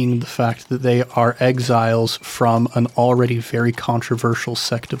 being the fact that they are exiles from an already very controversial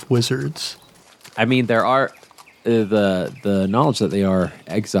sect of wizards. I mean, there are the knowledge that they are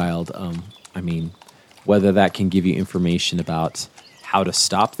exiled. I mean, whether that can give you information about how to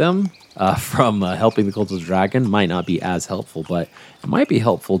stop them from helping the Cult of the Dragon might not be as helpful, but it might be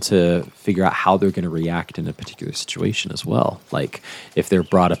helpful to figure out how they're going to react in a particular situation as well. Like if they're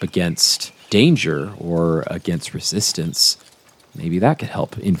brought up against danger or against resistance, maybe that could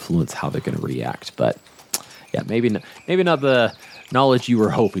help influence how they're going to react. But yeah, maybe not the knowledge you were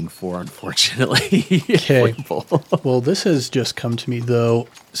hoping for, unfortunately. Okay. Well, this has just come to me, though.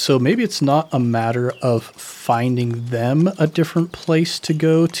 So maybe it's not a matter of finding them a different place to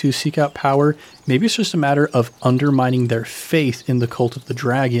go to seek out power. Maybe it's just a matter of undermining their faith in the Cult of the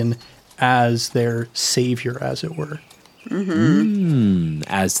Dragon as their savior, as it were.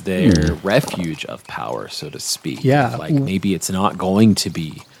 As their refuge of power, so to speak. Yeah. Like maybe it's not going to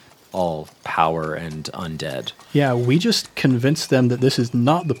be all power and undead. Yeah, we just convince them that this is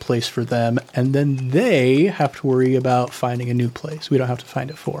not the place for them, and then they have to worry about finding a new place. We don't have to find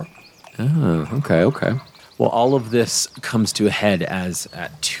it for them. Oh, okay. Well, all of this comes to a head as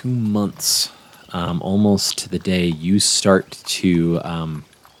at 2 months, almost to the day, you start to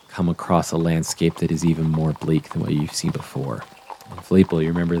come across a landscape that is even more bleak than what you've seen before. Felipe, you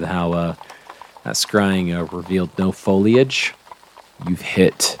remember how that scrying revealed no foliage? You've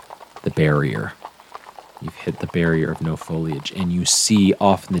hit the barrier. You've hit the barrier of no foliage, and you see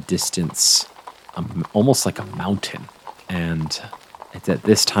off in the distance almost like a mountain. And it's at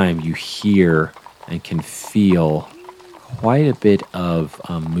this time you hear and can feel quite a bit of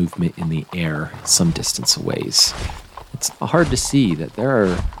movement in the air some distance away. It's hard to see that there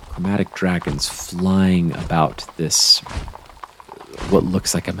are chromatic dragons flying about this, what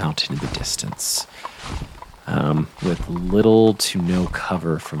looks like a mountain in the distance. With little to no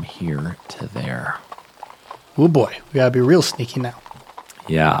cover from here to there. Oh boy, we gotta be real sneaky now.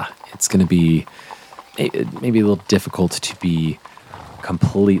 Yeah, it's going to be maybe a little difficult to be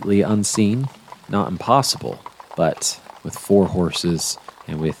completely unseen. Not impossible, but with 4 horses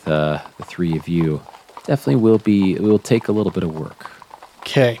and with the 3 of you, definitely it will take a little bit of work.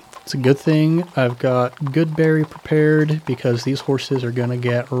 Okay, it's a good thing I've got good berry prepared because these horses are gonna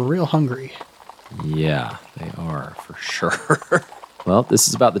get real hungry. Yeah, they are, for sure. Well, this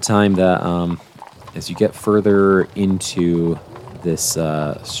is about the time that, as you get further into this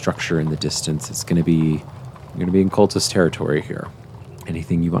structure in the distance, you're going to be in cultist territory here.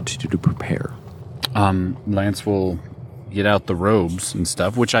 Anything you want to do to prepare? Lance will get out the robes and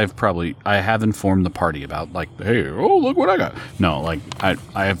stuff, which I have informed the party about. Like, hey, oh, look what I got. No, like, I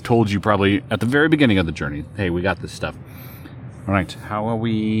have told you probably at the very beginning of the journey, hey, we got this stuff. All right, how are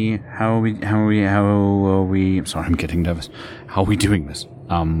we, I'm sorry, I'm getting nervous. How are we doing this?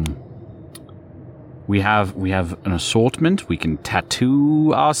 We have an assortment. We can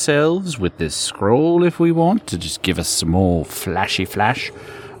tattoo ourselves with this scroll if we want to just give us some more flashy flash.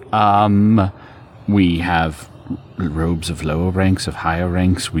 We have robes of lower ranks, of higher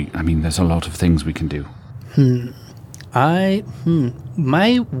ranks. There's a lot of things we can do.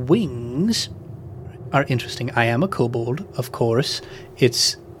 My wings are interesting. I am a kobold, of course.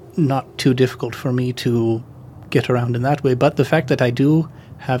 It's not too difficult for me to get around in that way, but the fact that I do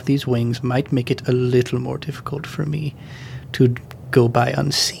have these wings might make it a little more difficult for me to go by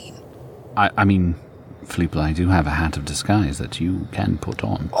unseen. Felipe, I do have a hat of disguise that you can put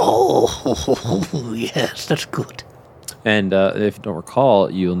on. Oh, yes, that's good. And if you don't recall,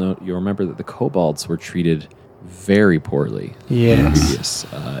 you'll remember that the kobolds were treated very poorly in previous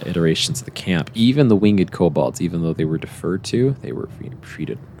iterations of the camp. Even the winged kobolds, even though they were deferred to, they were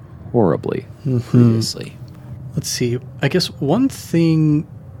treated horribly previously. Let's see. I guess one thing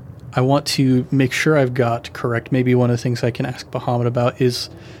I want to make sure I've got correct, maybe one of the things I can ask Bahamut about, is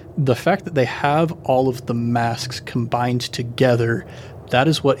the fact that they have all of the masks combined together. That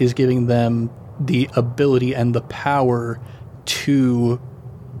is what is giving them the ability and the power to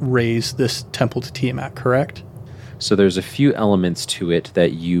raise this temple to Tiamat, correct? So there's a few elements to it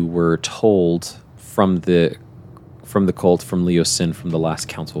that you were told from from the cult, from Leo Sin, from the last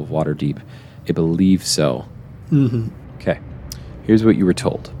Council of Waterdeep? I believe so. Mm-hmm. Okay. Here's what you were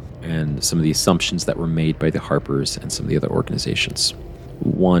told, and some of the assumptions that were made by the Harpers and some of the other organizations.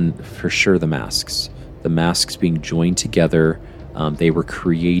 One, for sure, the masks. The masks being joined together, they were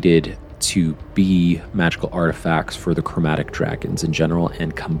created to be magical artifacts for the chromatic dragons in general,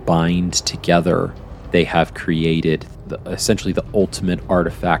 and combined together, they have created essentially the ultimate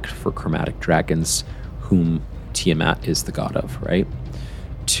artifact for chromatic dragons, whom Tiamat is the god of, right?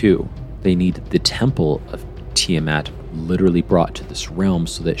 2, they need the temple of Tiamat literally brought to this realm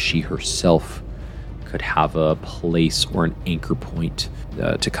so that she herself could have a place or an anchor point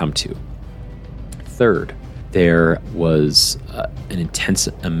to come to. 3rd, there was an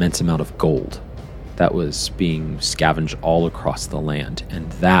immense amount of gold that was being scavenged all across the land, and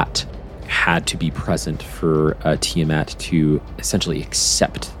that had to be present for Tiamat to essentially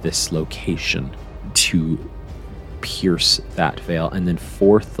accept this location to pierce that veil. And then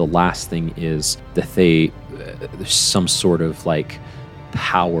 4th, the last thing is that there's some sort of like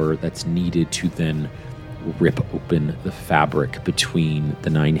power that's needed to then rip open the fabric between the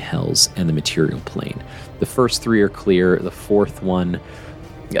 9 hells and the material plane. The first 3 are clear. The 4th one,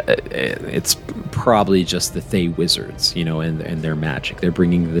 it's probably just the Thay wizards, and their magic. They're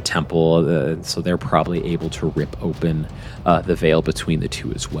bringing the temple, so they're probably able to rip open the veil between the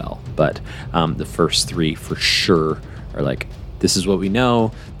 2 as well. But the first 3 for sure are like, this is what we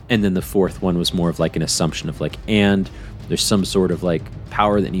know. And then the 4th one was more of like an assumption of like, and there's some sort of like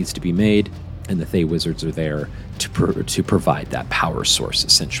power that needs to be made, and the Thay wizards are there to provide that power source,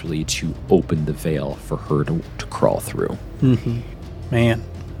 essentially, to open the veil for her to crawl through. Mm-hmm. Man.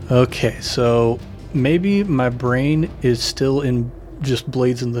 Okay, so maybe my brain is still in just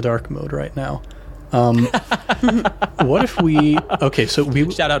Blades in the Dark mode right now. What if we... Okay, so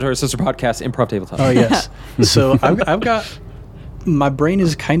we... Shout out to our sister podcast, Improv Tabletop. Oh, yes. So I've got... My brain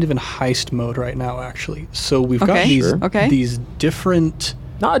is kind of in heist mode right now, actually. So we've got these different...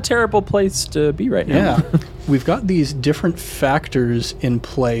 Not a terrible place to be right now. Yeah. We've got these different factors in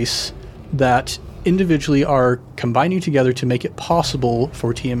place that individually are combining together to make it possible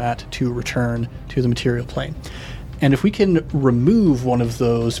for Tiamat to return to the material plane. And if we can remove one of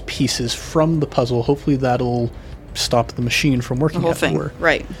those pieces from the puzzle, hopefully that'll stop the machine from working. The whole thing,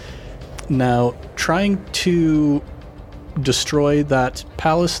 right. Now, trying to destroy that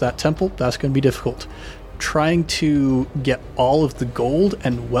palace, that temple, that's going to be difficult. Trying to get all of the gold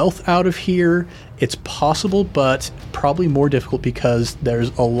and wealth out of here, it's possible, but probably more difficult because there's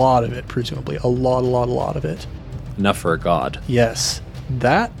a lot of it, presumably. A lot of it. Enough for a god. Yes.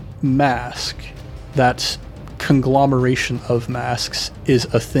 That mask, that conglomeration of masks, is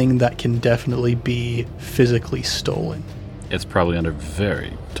a thing that can definitely be physically stolen. It's probably under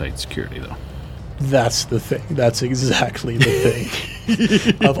very tight security, though. That's the thing. That's exactly the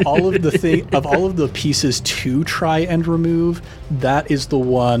thing. Of all of the pieces to try and remove, that is the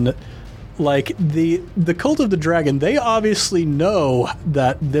one. Like the Cult of the Dragon, they obviously know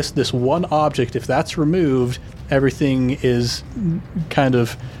that this one object, if that's removed, everything is kind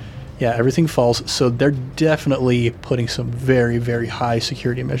of, everything falls. So they're definitely putting some very, very high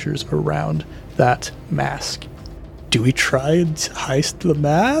security measures around that mask. Do we try and heist the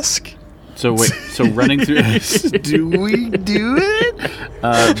mask? So wait, running through, do we do it?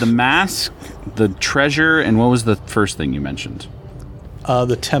 The mask, the treasure, and what was the first thing you mentioned?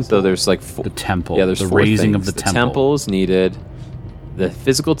 The temple. So there's like the temple. Yeah, there's the 4 raising things. of the temple. Temple is needed. The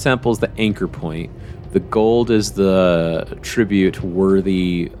physical temple is the anchor point. The gold is the tribute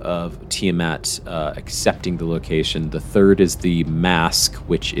worthy of Tiamat accepting the location. The 3rd is the mask,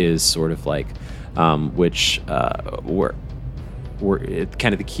 which is sort of like, kind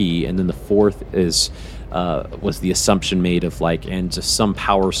of the key. And then the 4th is was the assumption made of like, and just some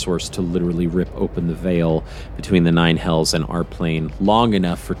power source to literally rip open the veil between the 9 hells and our plane long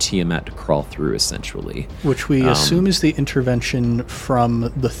enough for Tiamat to crawl through, essentially. Which we assume is the intervention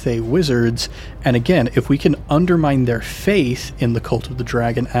from the Thay wizards. And again, if we can undermine their faith in the Cult of the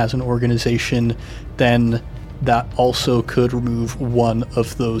Dragon as an organization, then that also could remove one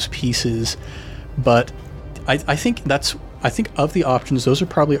of those pieces. But I think of the options, those are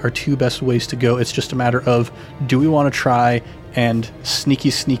probably our 2 best ways to go. It's just a matter of, do we want to try and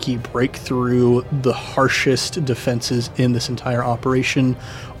sneaky break through the harshest defenses in this entire operation,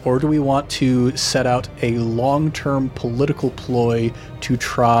 or do we want to set out a long-term political ploy to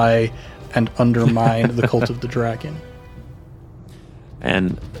try and undermine the Cult of the Dragon?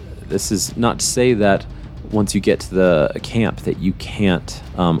 And this is not to say that once you get to the camp that you can't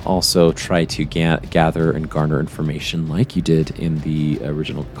also try to gather and garner information like you did in the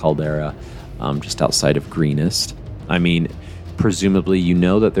original Caldera just outside of Greenest. I mean, presumably you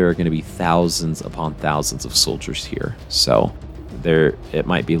know that there are going to be thousands upon thousands of soldiers here. So it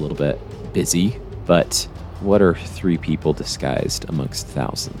might be a little bit busy, but what are 3 people disguised amongst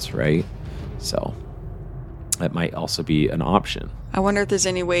thousands, right? So that might also be an option. I wonder if there's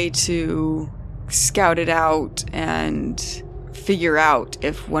any way to scout it out and figure out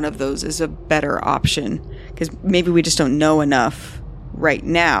if one of those is a better option. Because maybe we just don't know enough right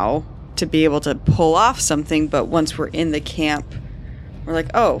now to be able to pull off something, but once we're in the camp, we're like,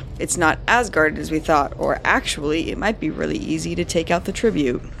 oh, it's not as guarded as we thought, or actually, it might be really easy to take out the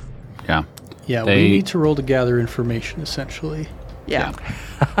tribute. Yeah. Yeah, we need to roll to gather information, essentially. Yeah.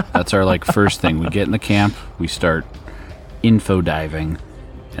 That's our first thing. We get in the camp, we start info diving,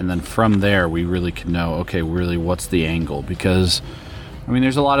 and then from there we really can know, okay, really what's the angle? Because I mean,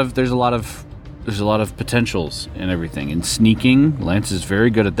 there's a lot of potentials in everything. In sneaking, Lance is very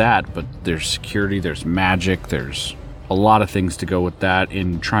good at that, but there's security, there's magic, there's a lot of things to go with that.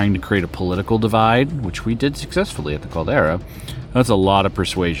 In trying to create a political divide, which we did successfully at the Caldera, that's a lot of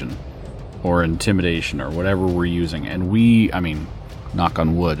persuasion or intimidation or whatever we're using. And I mean, knock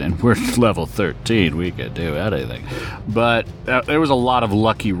on wood, and we're level 13, we could do anything. But there was a lot of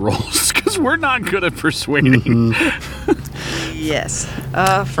lucky rolls because we're not good at persuading. Yes,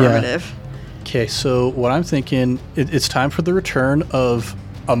 affirmative. Yeah. Okay, so what I'm thinking, it's time for the return of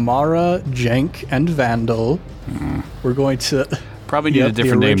Amara, Jenk, and Vandal. We're going to... Probably need a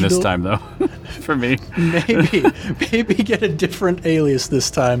different name this time, though, for me. Maybe get a different alias this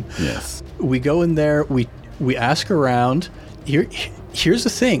time. Yes. We go in there, we ask around. Here's the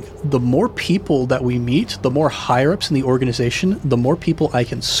thing. The more people that we meet, the more higher-ups in the organization, the more people I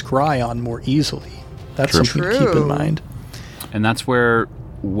can scry on more easily. That's something to keep in mind. And that's where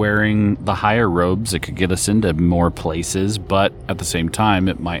wearing the higher robes, it could get us into more places, but at the same time,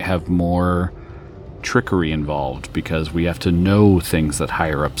 it might have more trickery involved because we have to know things that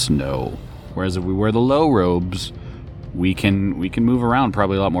higher-ups know. Whereas if we wear the low robes, we can move around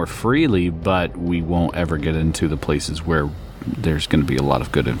probably a lot more freely, but we won't ever get into the places where there's going to be a lot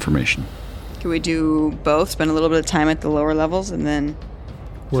of good information. Can we do both? Spend a little bit of time at the lower levels and then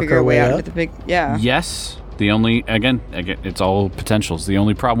work figure our our way out up? into the big... Yeah. Yes. The only, again, it's all potentials. The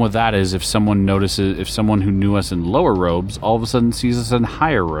only problem with that is if someone who knew us in lower robes all of a sudden sees us in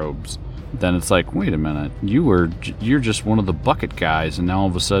higher robes, then it's like, wait a minute, you're just one of the bucket guys, and now all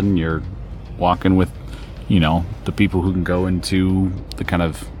of a sudden you're walking with, the people who can go into the kind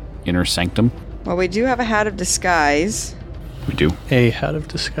of inner sanctum. Well, we do have a hat of disguise. We do. A hat of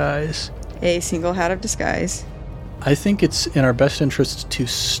disguise. A single hat of disguise. I think it's in our best interest to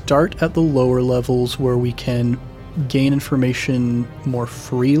start at the lower levels where we can gain information more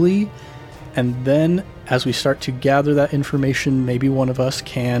freely, and then as we start to gather that information, maybe one of us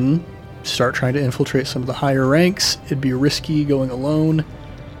can start trying to infiltrate some of the higher ranks. It'd be risky going alone,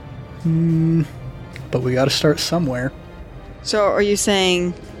 but we got to start somewhere. So are you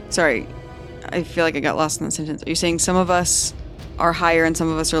saying... Sorry, I feel like I got lost in that sentence. Are you saying some of us are higher and some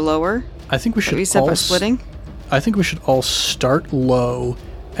of us are lower? I think we should we set by splitting? I think we should all start low,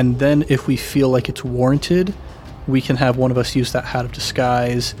 and then if we feel like it's warranted, we can have one of us use that hat of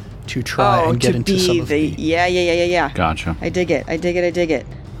disguise to try and get into some of the... Yeah. Gotcha. I dig it.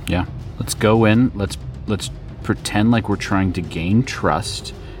 Yeah. Let's go in. Let's pretend like we're trying to gain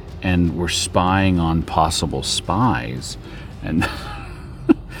trust, and we're spying on possible spies, and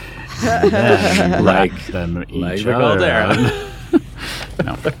then like them each other.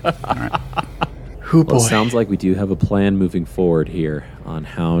 No. All right. Well, it sounds like we do have a plan moving forward here on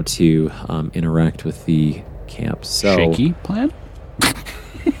how to interact with the camp. So, shaky plan?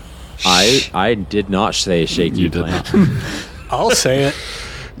 I did not say shaky plan. I'll say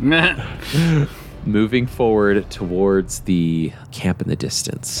it. Moving forward towards the camp in the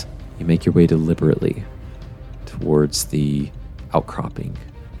distance, you make your way deliberately towards the outcropping.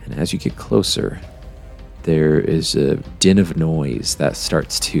 And as you get closer, there is a din of noise that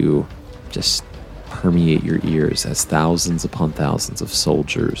starts to just permeate your ears as thousands upon thousands of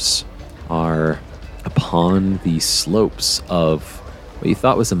soldiers are upon the slopes of what you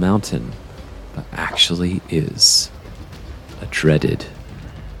thought was a mountain, but actually is a dreaded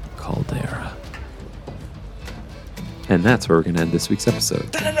caldera. And that's where we're going to end this week's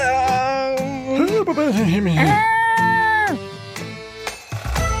episode.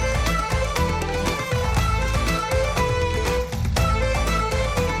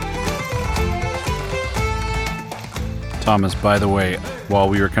 Thomas, by the way, while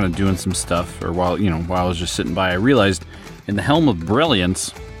we were kind of doing some stuff, or while I was just sitting by, I realized in the Helm of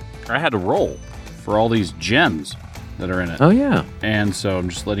Brilliance, I had to roll for all these gems. that are in it. Oh, yeah. And so I'm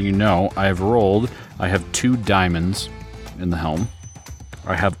just letting you know, I have 2 diamonds in the helm.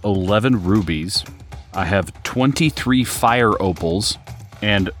 I have 11 rubies. I have 23 fire opals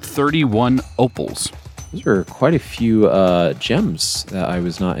and 31 opals. Those are quite a few gems that I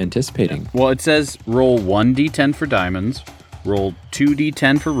was not anticipating. Well, it says roll 1d10 for diamonds, roll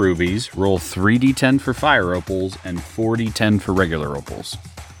 2d10 for rubies, roll 3d10 for fire opals, and 4d10 for regular opals.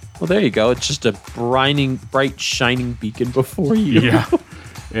 Well, there you go. It's just a bright, shining beacon before you. Yeah.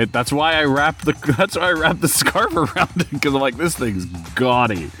 That's why I wrapped the scarf around it, because I'm like, this thing's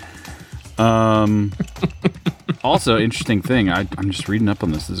gaudy. Also, interesting thing. I'm just reading up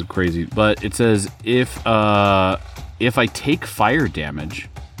on this. This is crazy, but it says if I take fire damage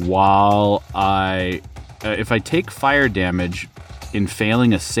in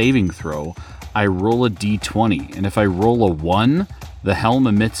failing a saving throw, I roll a d20, and if I roll a 1, the helm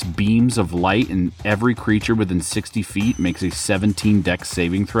emits beams of light, and every creature within 60 feet makes a 17 dex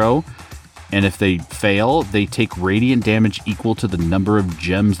saving throw. And if they fail, they take radiant damage equal to the number of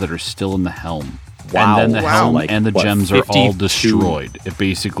gems that are still in the helm. Wow. And then the helm Like, and the what, gems are all 52? destroyed. It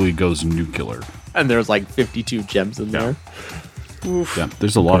basically goes nuclear. And there's like 52 gems in there. Oof. Yeah,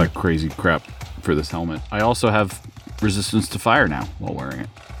 there's a lot of crazy crap for this helmet. I also have resistance to fire now while wearing it.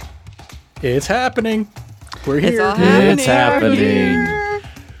 It's happening. We're It's here. all happening. It's happening. Here.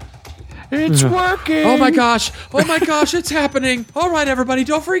 It's working! Oh my gosh, it's happening. All right, everybody,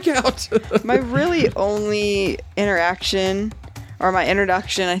 don't freak out. My really only interaction, or my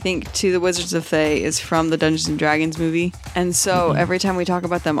introduction, I think, to the Wizards of Thay is from the Dungeons and Dragons movie. And so every time we talk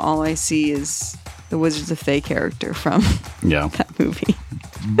about them, all I see is the Wizards of Thay character from Yeah. that movie.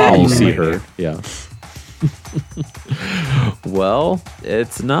 You see her. Yeah. Well,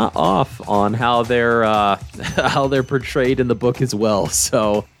 it's not off on how they're portrayed in the book as well.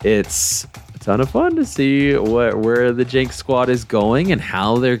 So it's a ton of fun to see where the Jank Squad is going and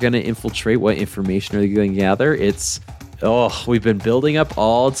how they're going to infiltrate. What information are they going to gather? We've been building up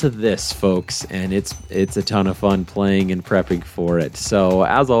all to this, folks, and it's a ton of fun playing and prepping for it. So,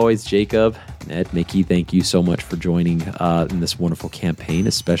 as always, Jacob, Ned, Mickey, thank you so much for joining in this wonderful campaign,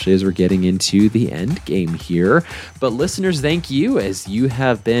 especially as we're getting into the end game here. But listeners, thank you, as you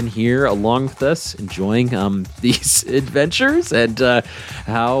have been here along with us, enjoying these adventures and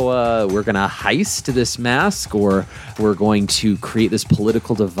how we're going to heist this mask, or we're going to create this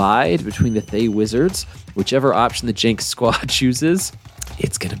political divide between the Thay Wizards. Whichever option the Jank Squad chooses,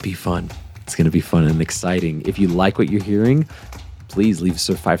 it's going to be fun. It's going to be fun and exciting. If you like what you're hearing, please leave us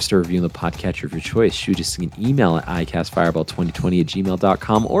a 5-star review in the podcatcher of your choice. Shoot us an email at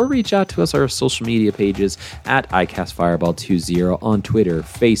icastfireball2020@gmail.com or reach out to us on our social media pages at icastfireball20 on Twitter,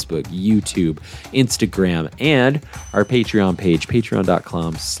 Facebook, YouTube, Instagram, and our Patreon page,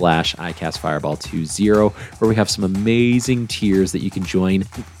 patreon.com/icastfireball20, where we have some amazing tiers that you can join.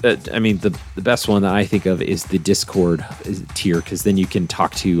 The best one that I think of is the Discord tier, because then you can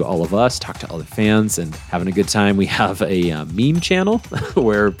talk to all of us, talk to other fans, and having a good time. We have a meme channel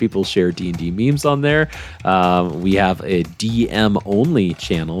where people share D&D memes on there. We have a DM only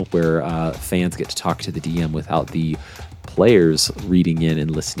channel where fans get to talk to the DM without the players reading in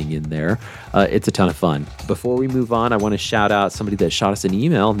and listening in there. It's a ton of fun. Before we move on, I want to shout out somebody that shot us an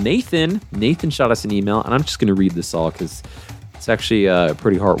email. Nathan shot us an email, and I'm just going to read this all because it's actually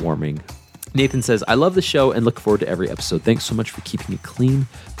pretty heartwarming. Nathan says, I love the show and look forward to every episode. Thanks so much for keeping it clean,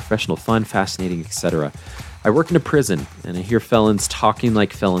 professional, fun, fascinating, etc. I work in a prison, and I hear felons talking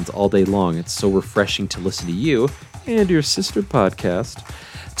like felons all day long. It's so refreshing to listen to you and your sister podcast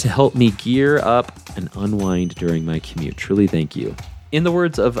to help me gear up and unwind during my commute. Truly, thank you. In the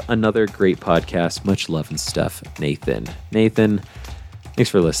words of another great podcast, much love and stuff, Nathan. Nathan,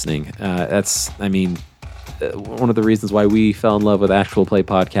 thanks for listening. One of the reasons why we fell in love with Actual Play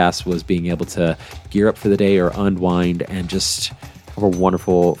Podcasts was being able to gear up for the day or unwind and just have a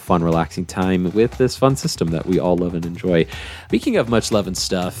wonderful, fun, relaxing time with this fun system that we all love and enjoy. Speaking of much love and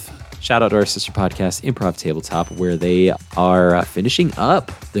stuff, shout out to our sister podcast, Improv Tabletop, where they are finishing up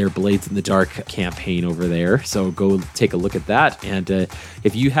their Blades in the Dark campaign over there. So go take a look at that. And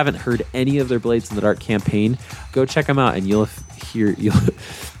if you haven't heard any of their Blades in the Dark campaign, go check them out, and you'll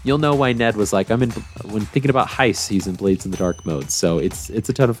know why Ned was like, when thinking about heists, he's in Blades in the Dark mode. So it's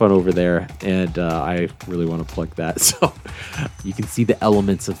a ton of fun over there, and I really want to plug that. So you can see the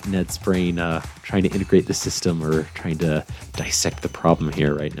elements of Ned's brain trying to integrate the system or trying to dissect the problem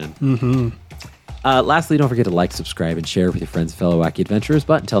here, right, Ned? Mm-hmm. Lastly, don't forget to like, subscribe, and share with your friends and fellow wacky adventurers.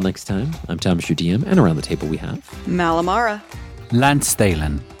 But until next time, I'm Thomas, your DM, and around the table we have Malamara. Lance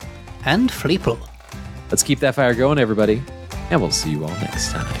Thalen. And Fleeple. Let's keep that fire going, everybody, and we'll see you all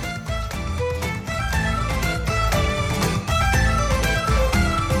next time.